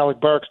Bogdanovich and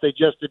Alec Burks. They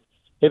just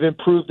have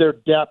improved their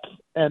depth,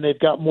 and they've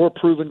got more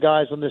proven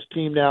guys on this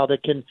team now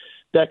that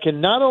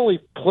can not only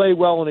play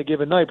well in a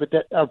given night, but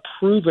that are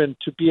proven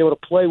to be able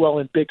to play well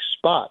in big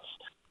spots.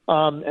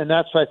 And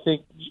that's, I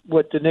think,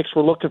 what the Knicks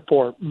were looking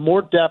for.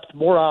 More depth,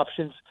 more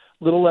options,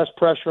 a little less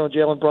pressure on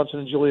Jalen Brunson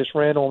and Julius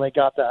Randle, and they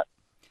got that.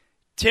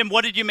 Tim,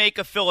 what did you make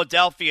of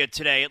Philadelphia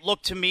today? It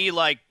looked to me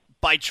like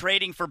by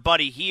trading for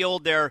Buddy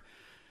Hield, they're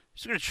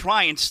just going to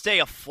try and stay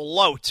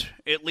afloat,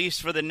 at least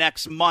for the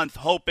next month,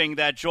 hoping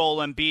that Joel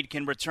Embiid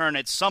can return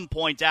at some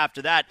point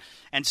after that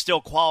and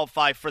still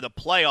qualify for the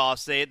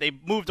playoffs. They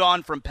moved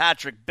on from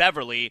Patrick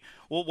Beverley.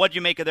 Well, what did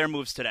you make of their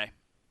moves today?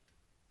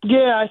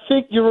 Yeah, I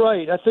think you're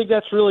right. I think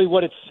that's really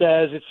what it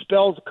says. It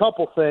spells a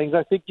couple things.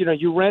 I think,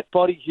 you rent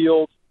Buddy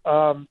Hield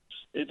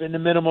in the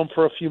minimum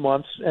for a few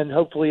months, and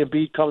hopefully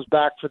Embiid comes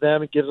back for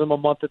them and gives them a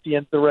month at the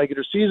end of the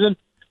regular season.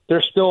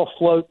 They're still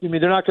afloat. I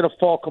mean, they're not going to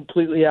fall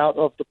completely out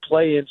of the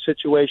play-in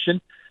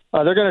situation.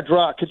 They're going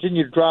to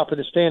continue to drop in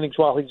the standings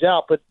while he's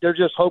out, but they're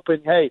just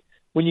hoping, hey,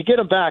 when you get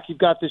him back, you've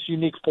got this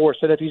unique force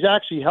that if he's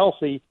actually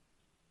healthy,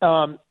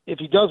 if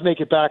he does make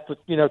it back with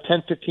 10,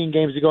 15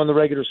 games to go in the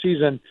regular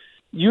season,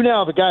 you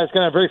now have a guy that's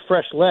going to have very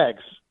fresh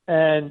legs,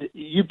 and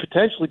you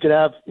potentially could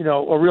have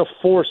a real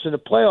force in the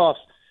playoffs.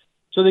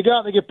 So they got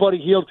out and get Buddy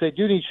Hield because they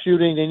do need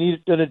shooting. They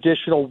need an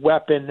additional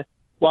weapon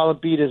while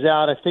Embiid is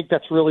out. I think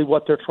that's really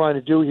what they're trying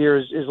to do here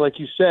is like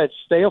you said,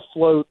 stay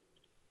afloat,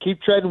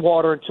 keep treading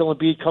water until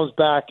Embiid comes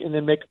back, and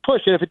then make a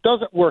push. And if it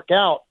doesn't work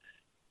out,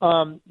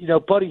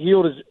 Buddy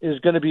Hield is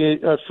going to be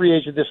a free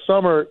agent this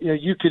summer.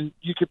 You could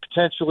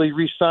potentially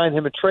re-sign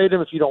him and trade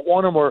him if you don't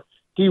want him, or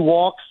he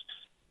walks.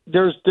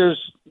 There's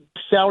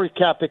salary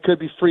cap that could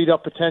be freed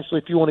up potentially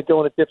if you want to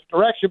go in a different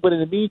direction. But in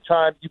the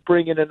meantime, you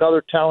bring in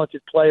another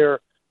talented player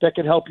that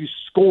can help you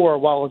score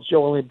while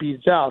Joel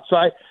Embiid's out. So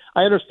I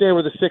understand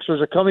where the Sixers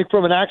are coming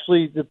from. And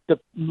actually, the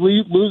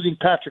losing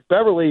Patrick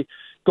Beverley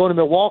going to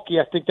Milwaukee,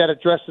 I think that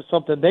addresses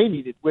something they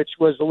needed, which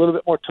was a little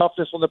bit more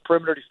toughness on the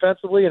perimeter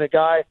defensively and a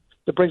guy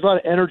that brings a lot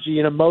of energy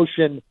and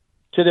emotion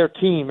to their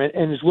team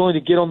and is willing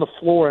to get on the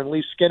floor and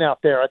leave skin out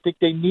there. I think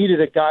they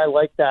needed a guy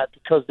like that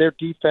because their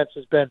defense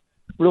has been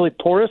really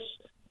porous.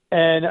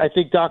 And I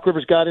think Doc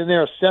Rivers got in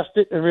there, assessed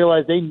it, and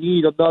realized they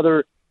need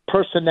another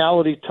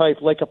personality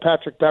type like a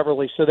Patrick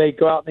Beverley. So they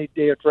go out and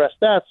they address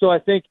that. So I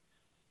think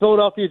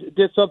Philadelphia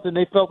did something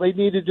they felt they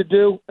needed to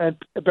do, and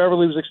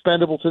Beverley was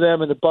expendable to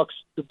them, and the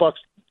Bucks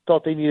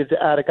felt they needed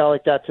to add a guy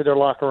like that to their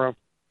locker room.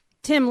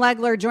 Tim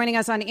Legler joining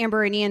us on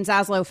Amber and Ian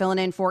Zaslow filling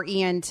in for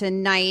Ian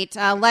tonight.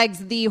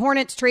 Legs, the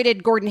Hornets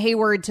traded Gordon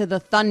Hayward to the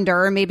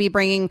Thunder, maybe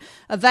bringing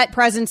a vet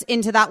presence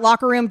into that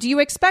locker room. Do you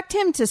expect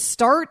him to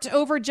start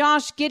over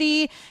Josh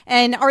Giddey?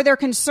 And are there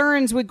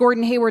concerns with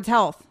Gordon Hayward's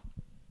health?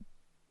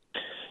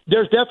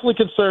 There's definitely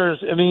concerns.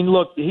 I mean,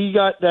 look, he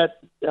got that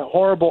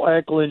horrible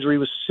ankle injury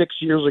was 6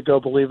 years ago,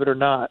 believe it or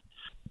not.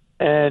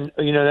 And,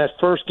 that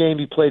first game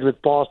he played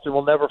with Boston,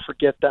 we'll never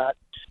forget that.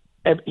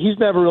 And he's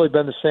never really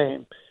been the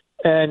same.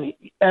 And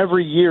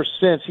every year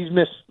since, he's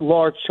missed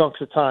large chunks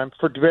of time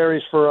for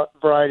various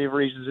variety of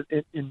reasons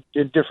in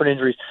different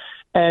injuries.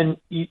 And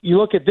you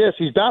look at this,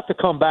 he's about to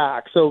come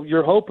back. So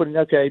you're hoping,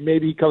 okay,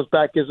 maybe he comes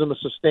back, gives him a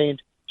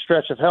sustained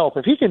stretch of health.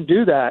 If he can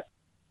do that,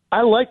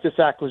 I like this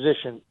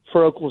acquisition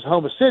for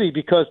Oklahoma City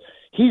because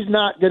he's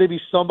not going to be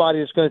somebody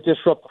that's going to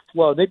disrupt the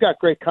flow. They've got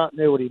great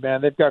continuity,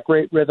 man. They've got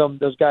great rhythm.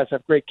 Those guys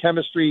have great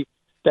chemistry,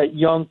 that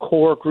young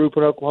core group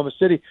in Oklahoma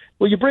City.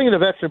 Well, you bring in a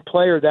veteran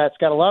player that's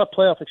got a lot of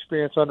playoff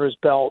experience under his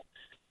belt,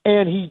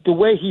 and the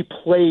way he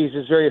plays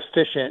is very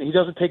efficient. He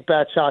doesn't take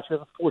bad shots. He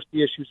doesn't force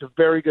the issue. He's a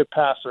very good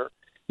passer.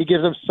 He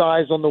gives them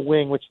size on the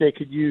wing, which they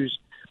could use.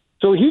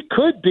 So he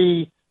could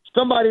be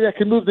somebody that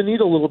can move the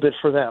needle a little bit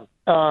for them.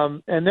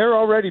 And they're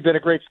already been a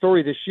great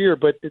story this year,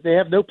 but they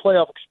have no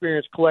playoff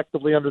experience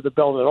collectively under the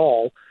belt at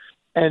all.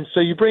 And so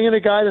you bring in a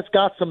guy that's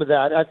got some of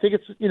that. I think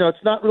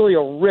it's not really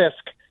a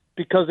risk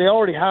because they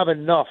already have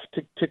enough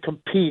to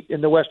compete in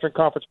the Western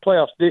Conference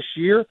playoffs this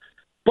year.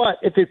 But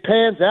if it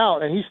pans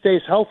out and he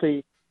stays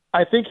healthy,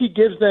 I think he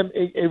gives them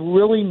a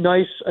really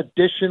nice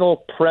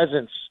additional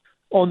presence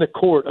on the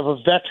court of a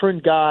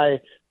veteran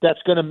guy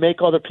that's going to make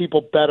other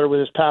people better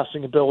with his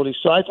passing ability.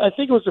 So I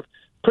think it was a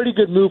pretty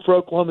good move for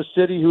Oklahoma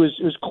City, who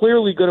is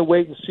clearly going to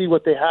wait and see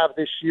what they have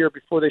this year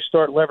before they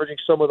start leveraging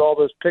some of all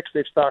those picks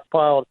they've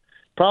stockpiled,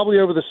 probably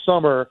over the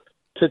summer,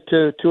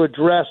 to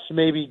address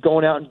maybe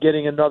going out and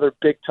getting another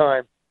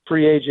big-time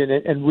free agent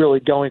and really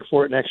going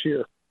for it next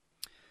year.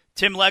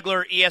 Tim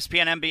Legler,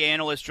 ESPN NBA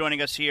analyst,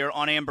 joining us here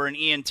on Amber and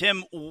Ian.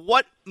 Tim,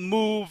 what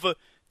move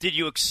did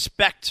you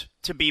expect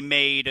to be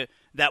made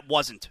that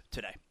wasn't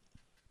today?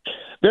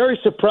 very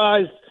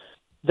surprised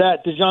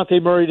that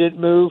DeJounte Murray didn't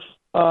move.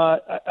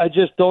 I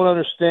just don't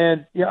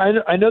understand.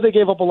 I know they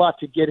gave up a lot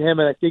to get him,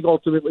 and I think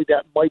ultimately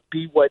that might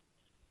be what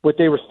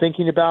they were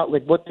thinking about,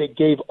 like what they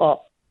gave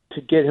up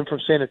to get him from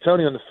San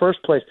Antonio in the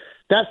first place.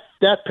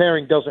 That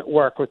pairing doesn't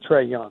work with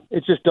Trae Young.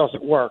 It just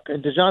doesn't work.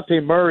 And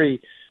DeJounte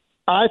Murray,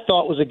 I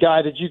thought, was a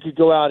guy that you could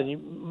go out and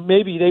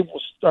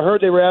I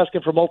heard they were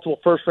asking for multiple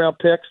first-round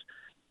picks.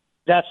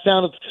 That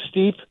sounded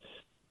steep.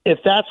 If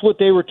that's what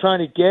they were trying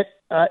to get,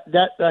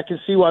 that I can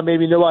see why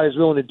maybe nobody's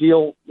willing to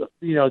deal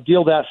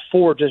that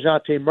for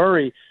DeJounte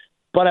Murray.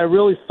 But I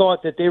really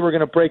thought that they were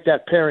going to break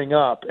that pairing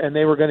up and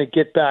they were going to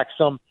get back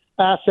some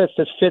assets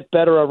that fit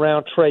better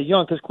around Trae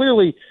Young, because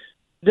clearly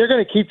they're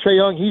going to keep Trae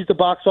Young. He's the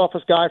box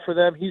office guy for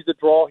them. He's the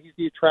draw. He's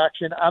the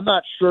attraction. I'm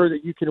not sure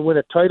that you can win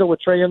a title with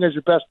Trae Young as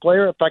your best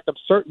player. In fact, I'm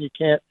certain you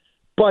can't.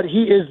 But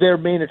he is their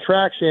main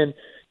attraction,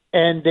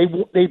 and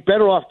they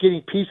better off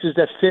getting pieces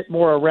that fit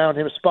more around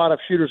him, spot-up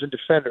shooters and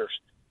defenders,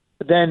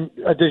 than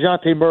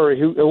DeJounte Murray,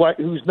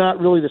 who's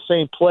not really the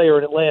same player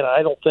in Atlanta,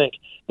 I don't think,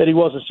 that he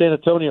was in San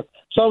Antonio.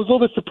 So I was a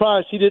little bit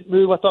surprised he didn't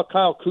move. I thought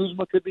Kyle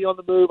Kuzma could be on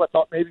the move. I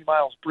thought maybe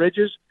Miles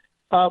Bridges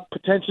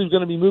potentially is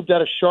going to be moved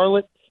out of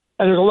Charlotte.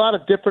 And there's a lot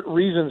of different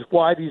reasons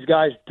why these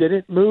guys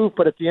didn't move,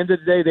 but at the end of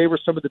the day, they were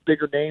some of the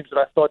bigger names that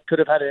I thought could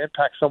have had an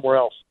impact somewhere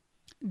else.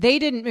 They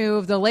didn't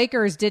move. The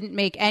Lakers didn't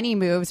make any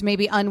moves,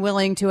 maybe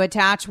unwilling to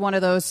attach one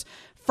of those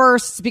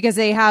firsts because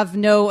they have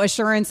no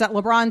assurance that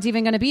LeBron's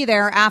even going to be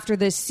there after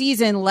this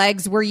season.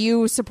 Legs, were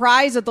you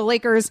surprised that the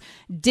Lakers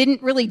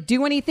didn't really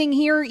do anything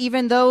here,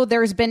 even though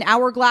there's been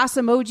hourglass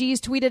emojis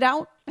tweeted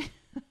out?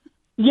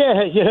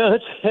 Yeah,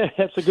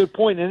 that's a good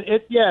point. And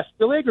yes,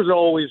 the Lakers are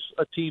always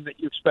a team that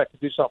you expect to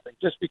do something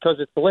just because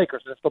it's the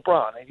Lakers and it's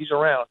LeBron and he's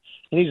around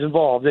and he's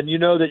involved. And you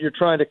know that you're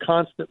trying to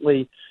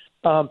constantly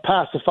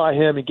pacify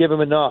him and give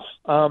him enough.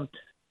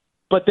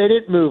 But they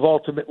didn't move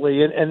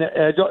ultimately. And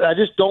I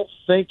just don't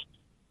think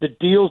the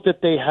deals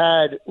that they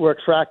had were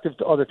attractive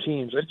to other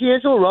teams. And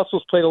D'Angelo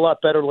Russell's played a lot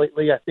better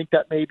lately. I think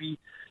that maybe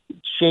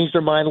changed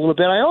their mind a little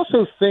bit. I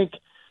also think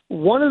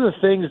one of the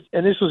things,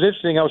 and this was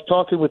interesting, I was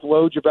talking with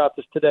Woj about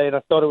this today, and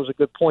I thought it was a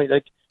good point.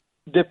 Like,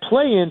 the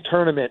play-in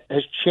tournament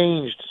has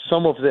changed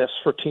some of this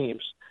for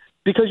teams.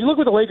 Because you look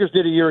what the Lakers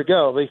did a year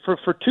ago.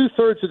 For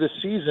two-thirds of the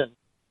season,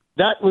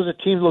 that was a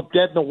team that looked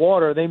dead in the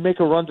water. They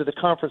make a run to the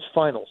conference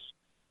finals.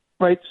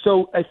 Right?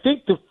 So I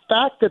think the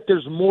fact that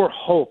there's more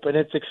hope and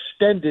it's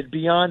extended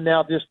beyond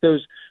now just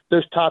those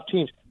top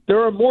teams, there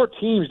are more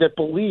teams that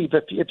believe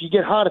that if you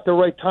get hot at the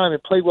right time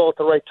and play well at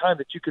the right time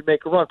that you can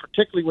make a run,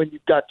 particularly when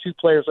you've got two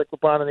players like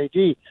LeBron and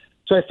AD.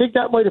 So I think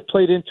that might have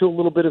played into a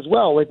little bit as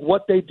well, like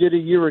what they did a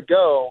year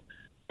ago.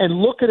 And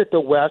looking at the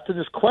West, and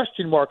there's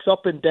question marks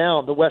up and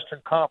down the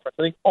Western Conference.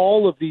 I think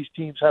all of these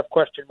teams have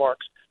question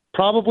marks,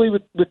 probably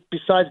with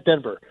besides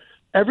Denver.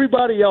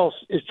 Everybody else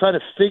is trying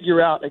to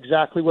figure out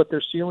exactly what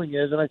their ceiling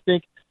is. And I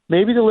think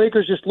maybe the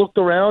Lakers just looked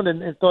around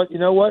and thought, you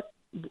know what,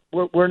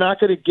 we're not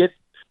going to get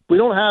 – we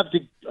don't have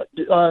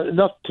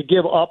enough to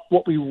give up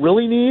what we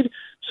really need,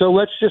 so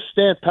let's just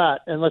stand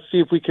pat and let's see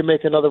if we can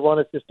make another run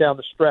at this down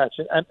the stretch.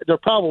 And they're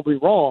probably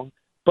wrong,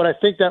 but I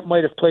think that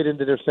might have played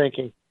into their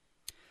thinking.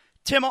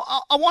 Tim,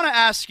 I want to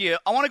ask you,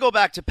 I want to go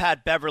back to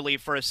Pat Beverly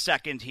for a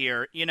second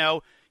here. You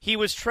know, he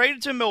was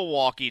traded to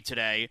Milwaukee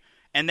today,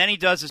 and then he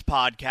does his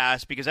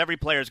podcast because every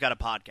player's got a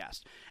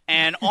podcast.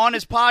 And on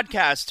his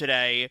podcast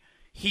today,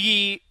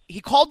 he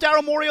called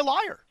Daryl Morey a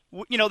liar.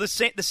 You know, the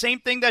same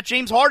thing that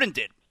James Harden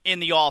did in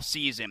the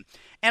offseason.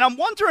 And I'm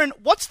wondering,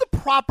 what's the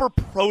proper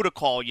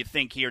protocol, you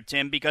think, here,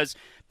 Tim? Because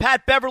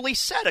Pat Beverly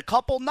said a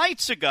couple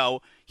nights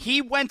ago he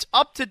went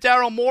up to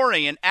Daryl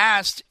Morey and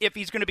asked if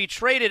he's going to be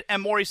traded,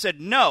 and Morey said,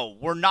 no,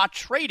 we're not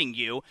trading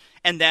you.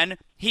 And then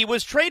he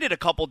was traded a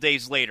couple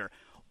days later.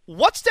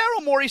 What's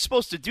Daryl Morey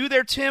supposed to do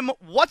there, Tim?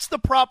 What's the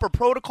proper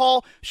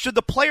protocol? Should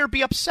the player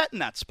be upset in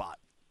that spot?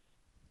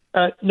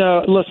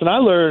 No, listen, I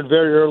learned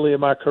very early in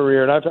my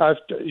career, and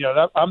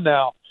I'm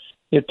now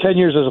 10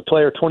 years as a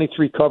player,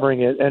 23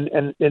 covering it,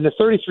 and in the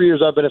 33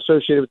 years I've been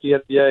associated with the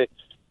NBA,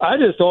 I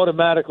just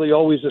automatically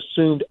always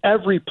assumed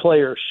every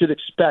player should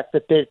expect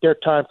that their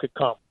time could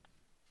come,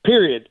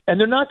 period. And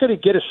they're not going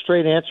to get a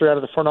straight answer out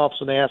of the front office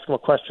when they ask them a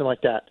question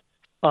like that.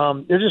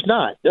 They're just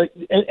not.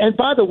 And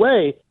by the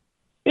way,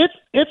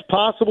 it's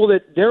possible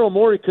that Daryl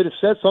Morey could have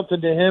said something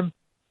to him,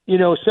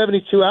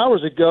 72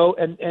 hours ago,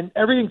 and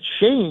everything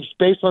changed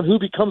based on who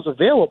becomes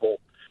available.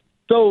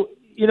 So,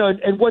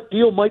 and what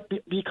deal might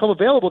become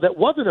available that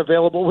wasn't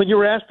available when you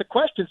were asked the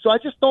question. So I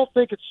just don't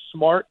think it's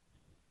smart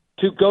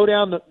to go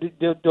down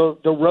the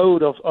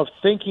road of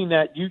thinking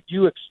that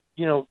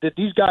that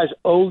these guys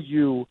owe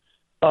you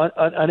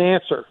an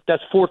answer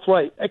that's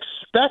forthright.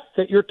 Expect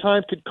that your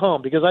time could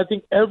come, because I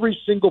think every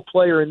single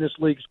player in this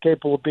league is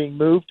capable of being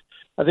moved.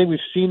 I think we've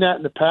seen that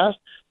in the past.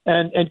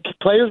 And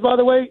players, by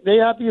the way, they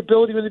have the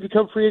ability when they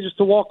become free agents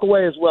to walk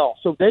away as well.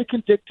 So they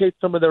can dictate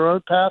some of their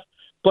own path.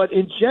 But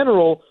in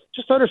general,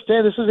 just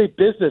understand this is a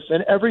business,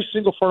 and every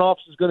single front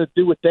office is going to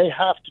do what they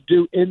have to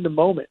do in the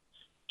moment.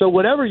 So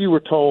whatever you were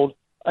told,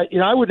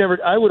 I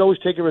would always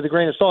take it with a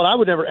grain of salt. I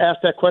would never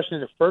ask that question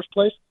in the first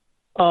place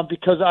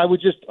because I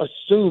would just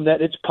assume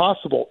that it's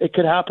possible. It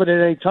could happen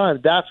at any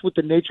time. That's what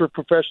the nature of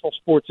professional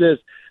sports is.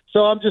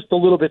 So I'm just a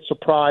little bit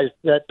surprised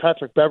that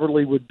Patrick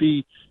Beverley would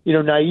be,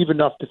 naive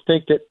enough to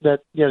think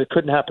that it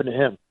couldn't happen to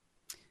him.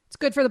 It's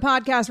good for the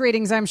podcast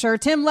ratings, I'm sure.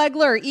 Tim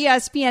Legler,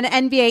 ESPN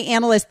NBA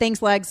analyst.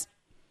 Thanks, Legs.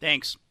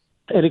 Thanks.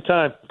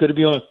 Anytime. Good to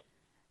be on.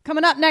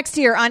 Coming up next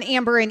here on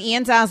Amber and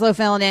Ian Zaslow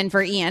filling in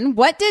for Ian.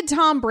 What did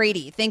Tom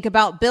Brady think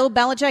about Bill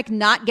Belichick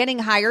not getting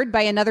hired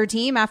by another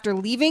team after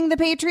leaving the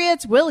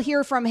Patriots? We'll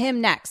hear from him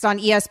next on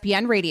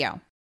ESPN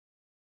Radio.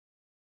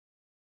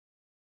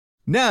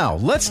 Now,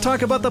 let's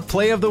talk about the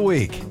play of the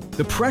week.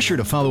 The pressure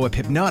to follow up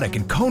Hypnotic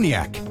and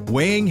Cognac,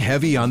 weighing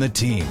heavy on the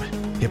team.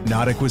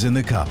 Hypnotic was in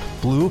the cup,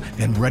 blue,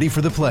 and ready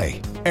for the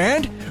play.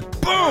 And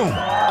boom!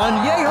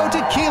 Añejo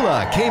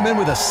Tequila came in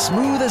with a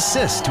smooth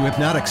assist to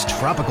Hypnotic's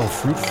tropical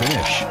fruit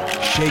finish.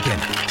 Shaken,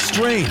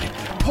 strained,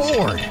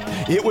 poured.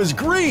 It was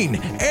green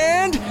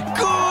and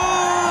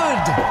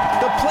good!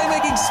 The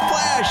playmaking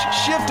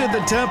splash shifted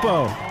the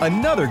tempo.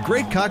 Another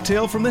great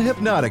cocktail from the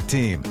Hypnotic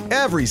team.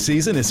 Every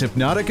season is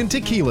Hypnotic and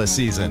Tequila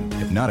season.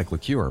 Hypnotic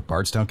Liqueur,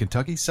 Bardstown,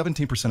 Kentucky,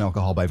 17%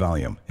 alcohol by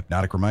volume.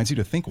 Hypnotic reminds you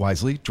to think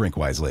wisely, drink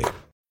wisely.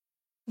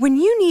 When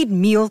you need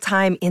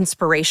mealtime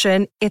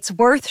inspiration, it's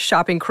worth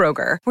shopping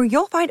Kroger, where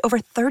you'll find over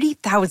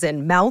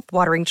 30,000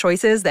 mouth-watering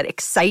choices that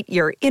excite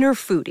your inner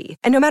foodie.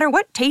 And no matter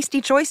what tasty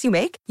choice you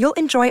make, you'll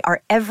enjoy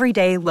our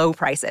everyday low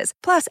prices,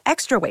 plus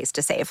extra ways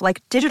to save,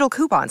 like digital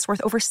coupons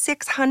worth over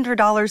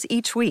 $600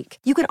 each week.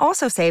 You can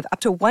also save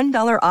up to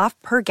 $1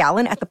 off per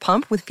gallon at the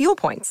pump with fuel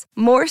points.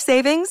 More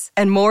savings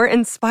and more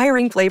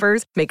inspiring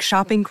flavors make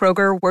shopping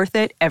Kroger worth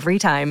it every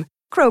time.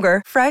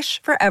 Kroger,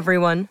 fresh for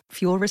everyone.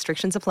 Fuel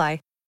restrictions apply.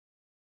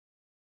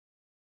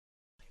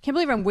 Can't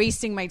believe I'm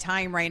wasting my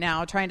time right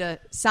now trying to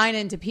sign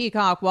into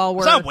Peacock while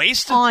we're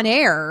on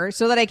air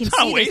so that I can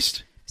see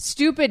this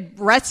stupid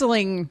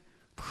wrestling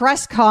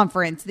press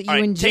conference that you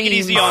and James. Take it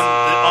easy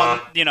on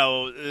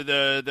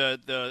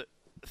the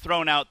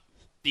throwing out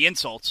the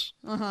insults.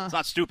 It's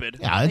not stupid.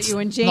 Yeah, it's that you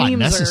and James not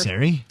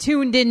necessary. Are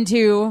tuned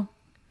into,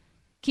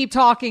 keep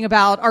talking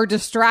about, are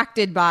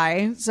distracted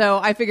by. So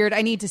I figured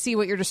I need to see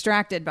what you're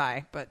distracted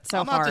by. But so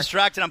I'm far, not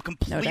distracted. I'm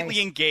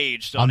completely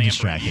engaged on I'm Amber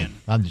distracted.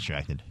 Ian. I'm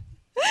distracted.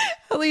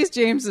 At least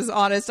James is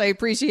honest. I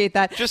appreciate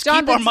that. Just keep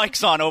our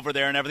mics on over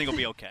there and everything will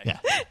be okay. Yeah.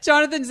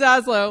 Jonathan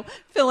Zaslow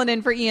filling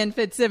in for Ian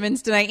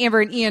Fitzsimmons tonight.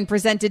 Amber and Ian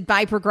presented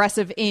by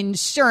Progressive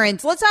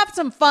Insurance. Let's have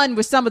some fun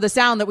with some of the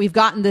sound that we've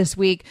gotten this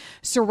week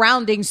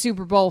surrounding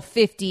Super Bowl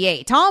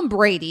 58. Tom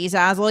Brady,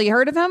 Zaslow, you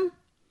heard of him?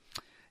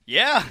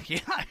 Yeah,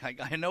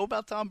 I know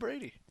about Tom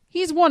Brady.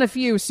 He's won a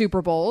few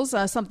Super Bowls,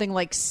 something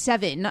like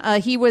 7.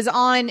 He was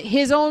on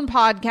his own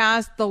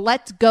podcast, the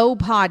Let's Go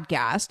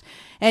podcast,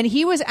 and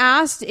he was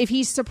asked if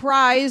he's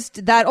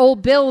surprised that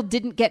old Bill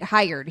didn't get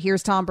hired.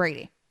 Here's Tom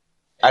Brady.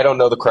 I don't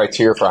know the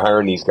criteria for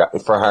hiring these guys,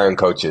 for hiring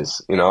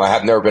coaches. I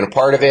have never been a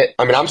part of it.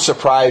 I mean, I'm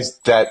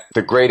surprised that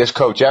the greatest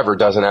coach ever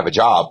doesn't have a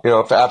job.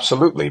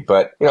 Absolutely.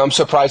 But, I'm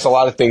surprised a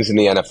lot of things in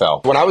the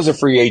NFL. When I was a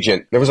free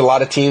agent, there was a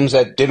lot of teams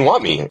that didn't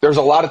want me. There's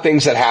a lot of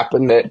things that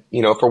happen that,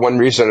 for one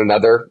reason or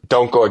another,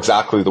 don't go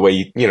exactly the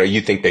way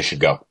you think they should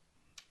go.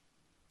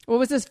 What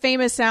was this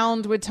famous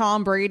sound with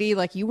Tom Brady?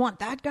 Like, you want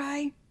that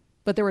guy?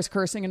 But there was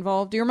cursing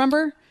involved. Do you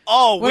remember?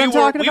 Oh, we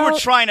were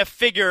trying to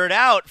figure it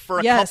out for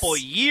a couple of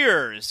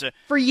years.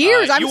 For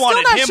years, I'm you still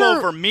wanted not him sure.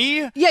 over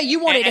me. Yeah,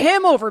 you wanted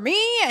him over me,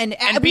 and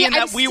being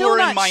that I'm we still were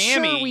in not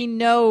Miami, sure we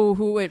know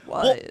who it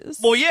was.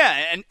 Well,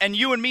 yeah, and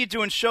you and me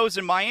doing shows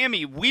in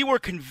Miami, we were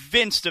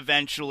convinced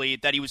eventually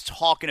that he was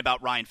talking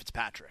about Ryan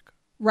Fitzpatrick.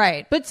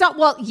 Right, but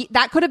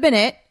that could have been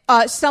it.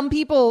 Some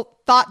people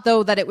thought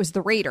though that it was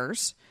the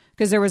Raiders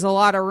because there was a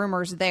lot of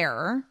rumors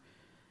there.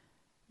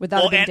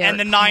 And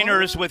the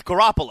Niners with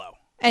Garoppolo.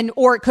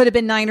 Or it could have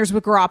been Niners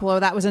with Garoppolo.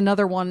 That was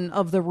another one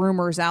of the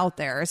rumors out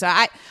there. So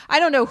I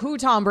don't know who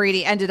Tom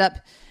Brady ended up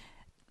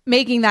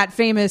making that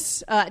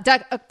famous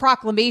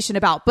proclamation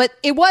about. But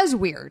it was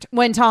weird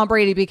when Tom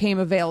Brady became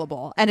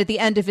available. And at the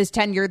end of his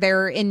tenure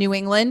there in New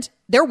England,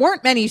 there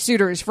weren't many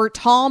suitors for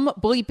Tom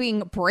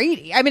bleeping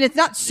Brady. I mean, it's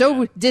not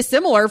so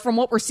dissimilar from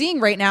what we're seeing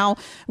right now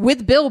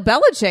with Bill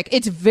Belichick.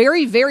 It's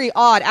very, very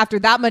odd after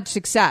that much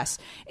success.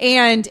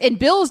 And in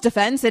Bill's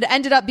defense, it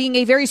ended up being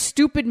a very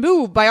stupid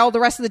move by all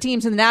the rest of the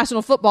teams in the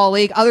National Football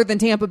League other than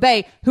Tampa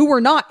Bay, who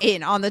were not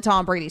in on the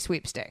Tom Brady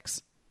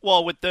sweepstakes.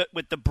 Well, with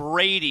the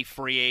Brady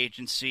free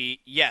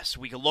agency, yes,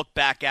 we can look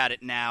back at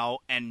it now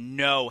and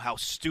know how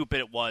stupid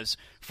it was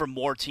for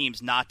more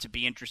teams not to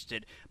be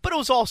interested. But it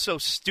was also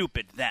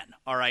stupid then,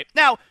 all right?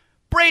 Now,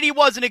 Brady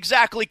wasn't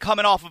exactly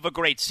coming off of a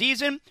great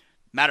season.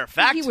 Matter of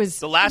fact,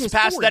 the last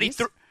pass that he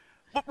threw...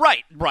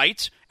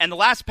 Right. And the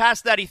last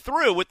pass that he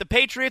threw with the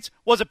Patriots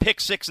was a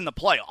pick six in the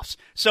playoffs.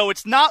 So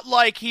it's not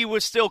like he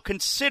was still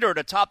considered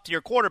a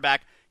top-tier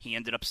quarterback. He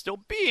ended up still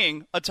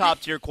being a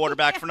top-tier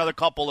quarterback for another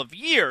couple of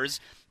years.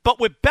 But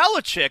with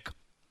Belichick,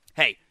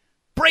 hey,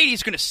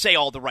 Brady's going to say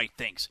all the right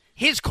things.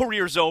 His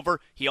career's over.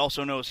 He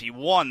also knows he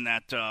won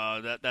that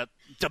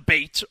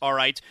debate, all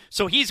right?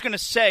 So he's going to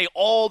say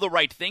all the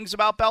right things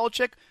about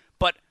Belichick,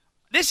 but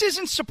this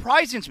isn't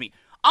surprising to me.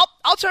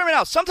 I'll tell you right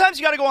now, sometimes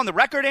you got to go on the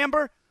record,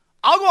 Amber.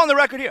 I'll go on the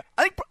record here.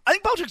 I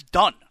think Belichick's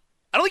done.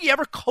 I don't think he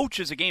ever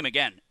coaches a game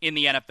again in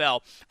the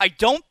NFL. I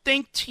don't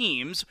think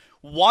teams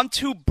want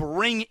to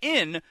bring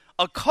in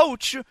a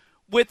coach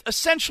with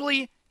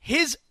essentially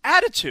his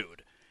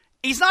attitude.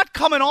 He's not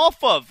coming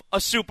off of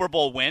a Super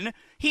Bowl win.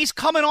 He's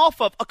coming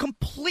off of a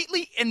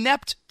completely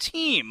inept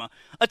team,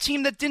 a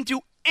team that didn't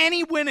do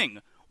any winning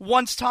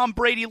once Tom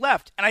Brady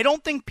left. And I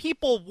don't think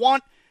people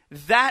want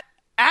that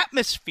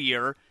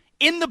atmosphere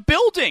in the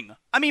building.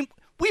 I mean,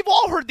 we've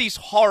all heard these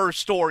horror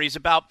stories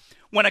about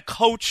when a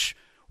coach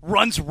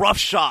runs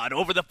roughshod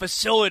over the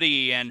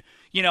facility and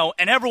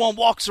everyone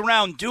walks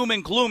around doom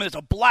and gloom, and there's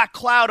a black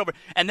cloud over.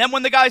 And then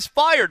when the guy's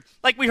fired,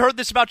 like we heard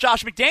this about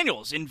Josh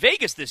McDaniels in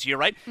Vegas this year,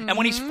 right? Mm-hmm. And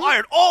when he's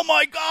fired, oh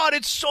my God,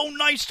 it's so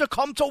nice to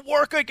come to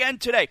work again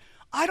today.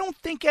 I don't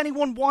think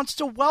anyone wants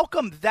to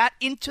welcome that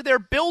into their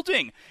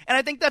building. And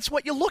I think that's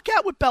what you look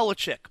at with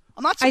Belichick.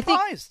 I'm not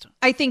surprised.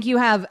 I think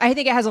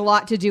it has a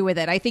lot to do with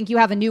it. I think you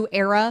have a new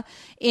era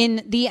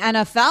in the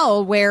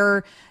NFL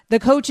where the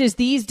coaches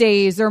these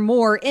days are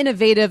more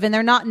innovative and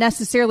they're not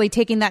necessarily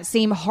taking that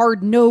same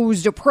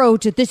hard-nosed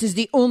approach that this is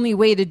the only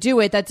way to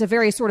do it. That's a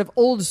very sort of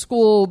old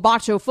school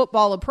macho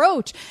football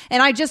approach.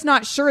 And I'm just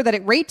not sure that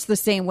it rates the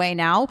same way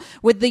now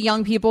with the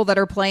young people that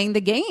are playing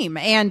the game.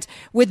 And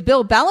with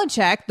Bill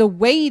Belichick, the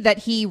way that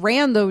he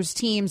ran those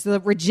teams,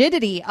 the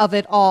rigidity of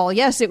it all,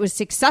 yes, it was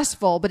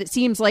successful, but it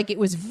seems like it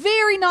was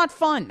very not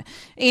fun.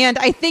 And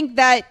I think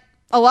that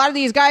a lot of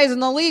these guys in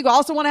the league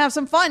also want to have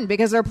some fun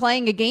because they're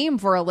playing a game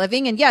for a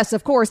living. And yes,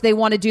 of course, they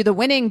want to do the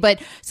winning,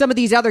 but some of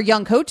these other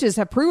young coaches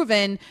have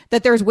proven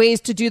that there's ways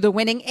to do the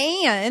winning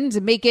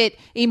and make it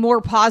a more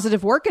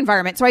positive work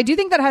environment. So I do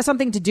think that has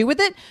something to do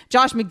with it.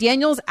 Josh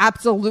McDaniels,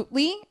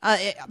 absolutely,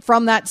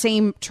 from that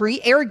same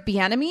tree. Eric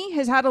Bieniemy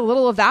has had a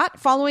little of that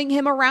following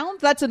him around.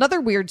 That's another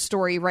weird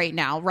story right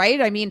now, right?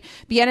 I mean,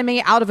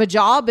 Bieniemy out of a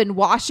job in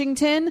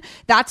Washington.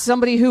 That's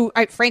somebody who,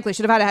 frankly,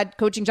 should have had a head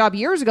coaching job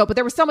years ago, but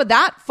there was some of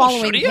that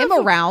following him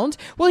around.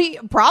 Well, he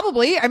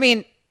probably, I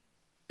mean,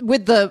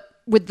 with the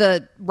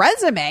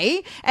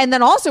resume and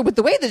then also with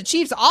the way the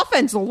Chiefs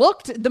offense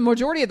looked the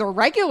majority of the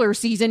regular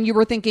season, you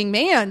were thinking,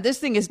 man, this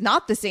thing is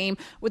not the same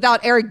without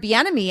Eric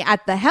Bieniemy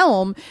at the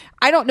helm.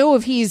 I don't know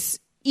if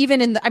he's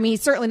even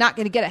he's certainly not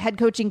going to get a head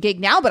coaching gig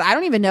now, but I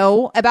don't even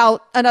know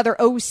about another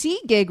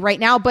OC gig right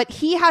now. But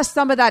he has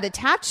some of that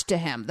attached to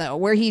him, though,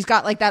 where he's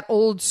got like that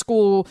old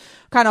school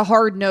kind of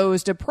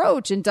hard-nosed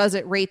approach and does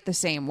it rate the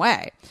same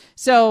way.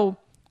 So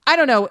I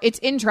don't know. It's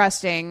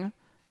interesting.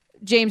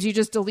 James, you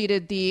just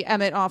deleted the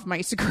Emmett off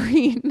my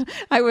screen.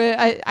 I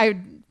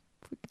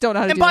don't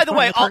know how to do this. And by the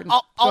way,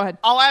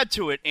 I'll add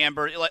to it,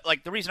 Amber.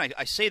 Like the reason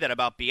I say that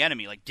about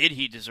Bieniemy, like, did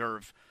he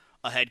deserve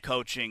a head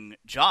coaching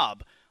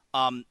job?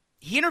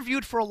 He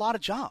interviewed for a lot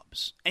of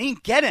jobs, and he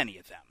didn't get any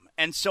of them.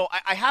 And so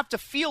I have to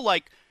feel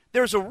like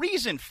there's a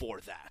reason for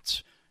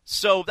that.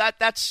 So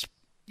that's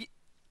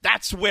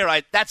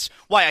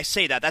why I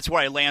say that. That's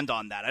where I land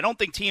on that. I don't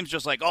think teams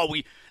just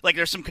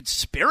there's some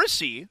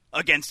conspiracy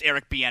against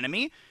Eric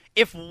Bieniemy.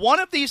 If one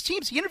of these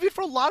teams, he interviewed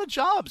for a lot of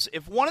jobs.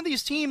 If one of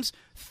these teams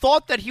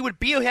thought that he would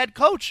be a head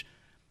coach,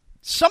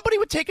 somebody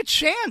would take a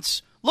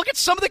chance. Look at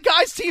some of the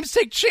guys teams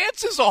take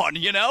chances on,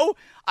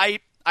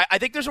 I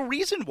think there's a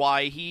reason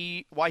why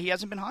he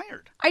hasn't been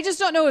hired. I just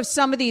don't know if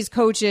some of these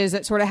coaches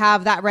that sort of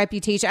have that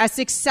reputation, as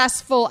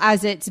successful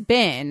as it's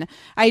been,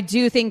 I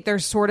do think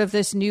there's sort of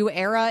this new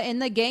era in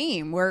the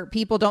game where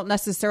people don't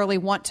necessarily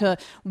want to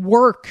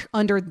work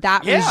under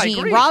that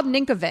regime. Rob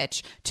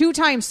Ninkovich,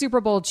 2-time Super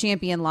Bowl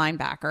champion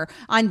linebacker,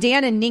 on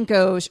Dan and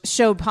Ninko's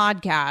show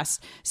podcast,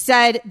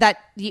 said that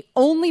the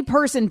only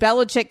person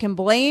Belichick can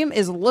blame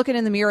is looking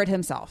in the mirror at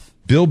himself.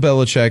 Bill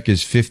Belichick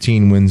is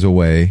 15 wins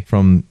away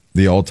from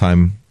the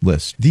all-time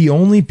list. The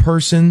only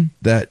person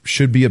that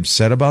should be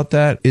upset about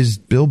that is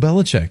Bill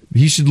Belichick.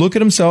 He should look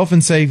at himself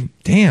and say,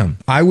 damn,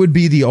 I would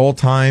be the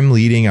all-time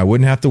leading. I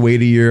wouldn't have to wait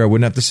a year. I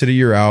wouldn't have to sit a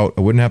year out.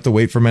 I wouldn't have to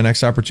wait for my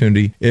next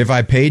opportunity. If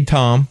I paid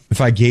Tom, if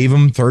I gave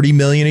him $30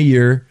 million a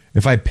year,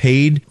 if I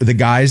paid the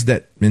guys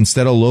that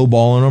instead of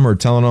lowballing them or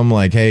telling them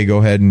like, hey, go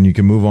ahead and you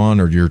can move on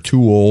or you're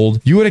too old,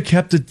 you would have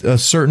kept a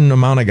certain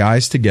amount of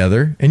guys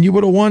together and you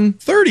would have won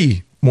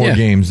 30 more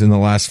games in the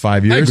last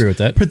 5 years. I agree with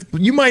that.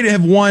 But you might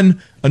have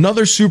won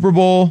another Super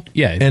Bowl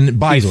and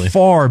by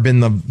far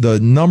been the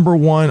number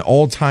one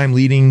all-time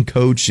leading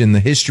coach in the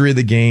history of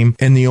the game.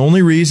 And the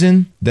only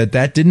reason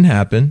that didn't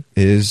happen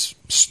is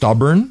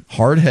stubborn,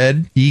 hard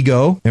head,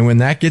 ego. And when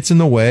that gets in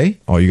the way,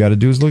 all you got to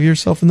do is look at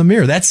yourself in the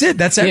mirror. That's it.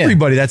 That's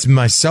everybody. That's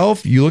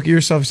myself. You look at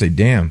yourself and say,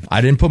 damn, I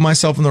didn't put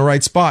myself in the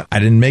right spot. I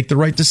didn't make the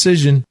right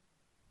decision.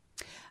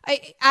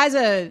 As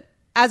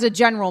a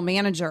general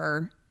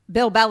manager,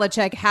 Bill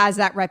Belichick has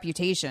that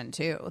reputation,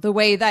 too. The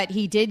way that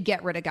he did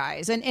get rid of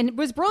guys and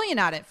was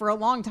brilliant at it for a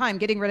long time,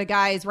 getting rid of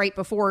guys right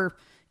before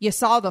you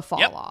saw the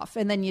fall off.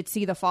 And then you'd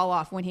see the fall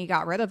off when he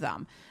got rid of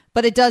them.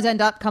 But it does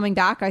end up coming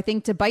back, I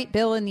think, to bite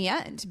Bill in the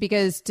end,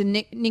 because to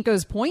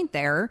Nico's point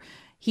there,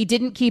 he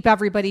didn't keep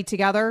everybody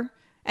together.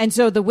 And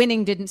so the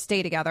winning didn't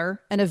stay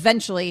together. And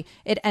eventually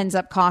it ends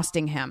up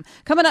costing him.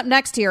 Coming up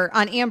next here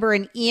on Amber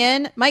and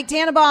Ian, Mike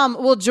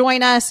Tannenbaum will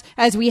join us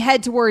as we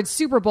head towards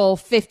Super Bowl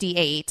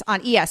 58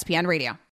 on ESPN Radio.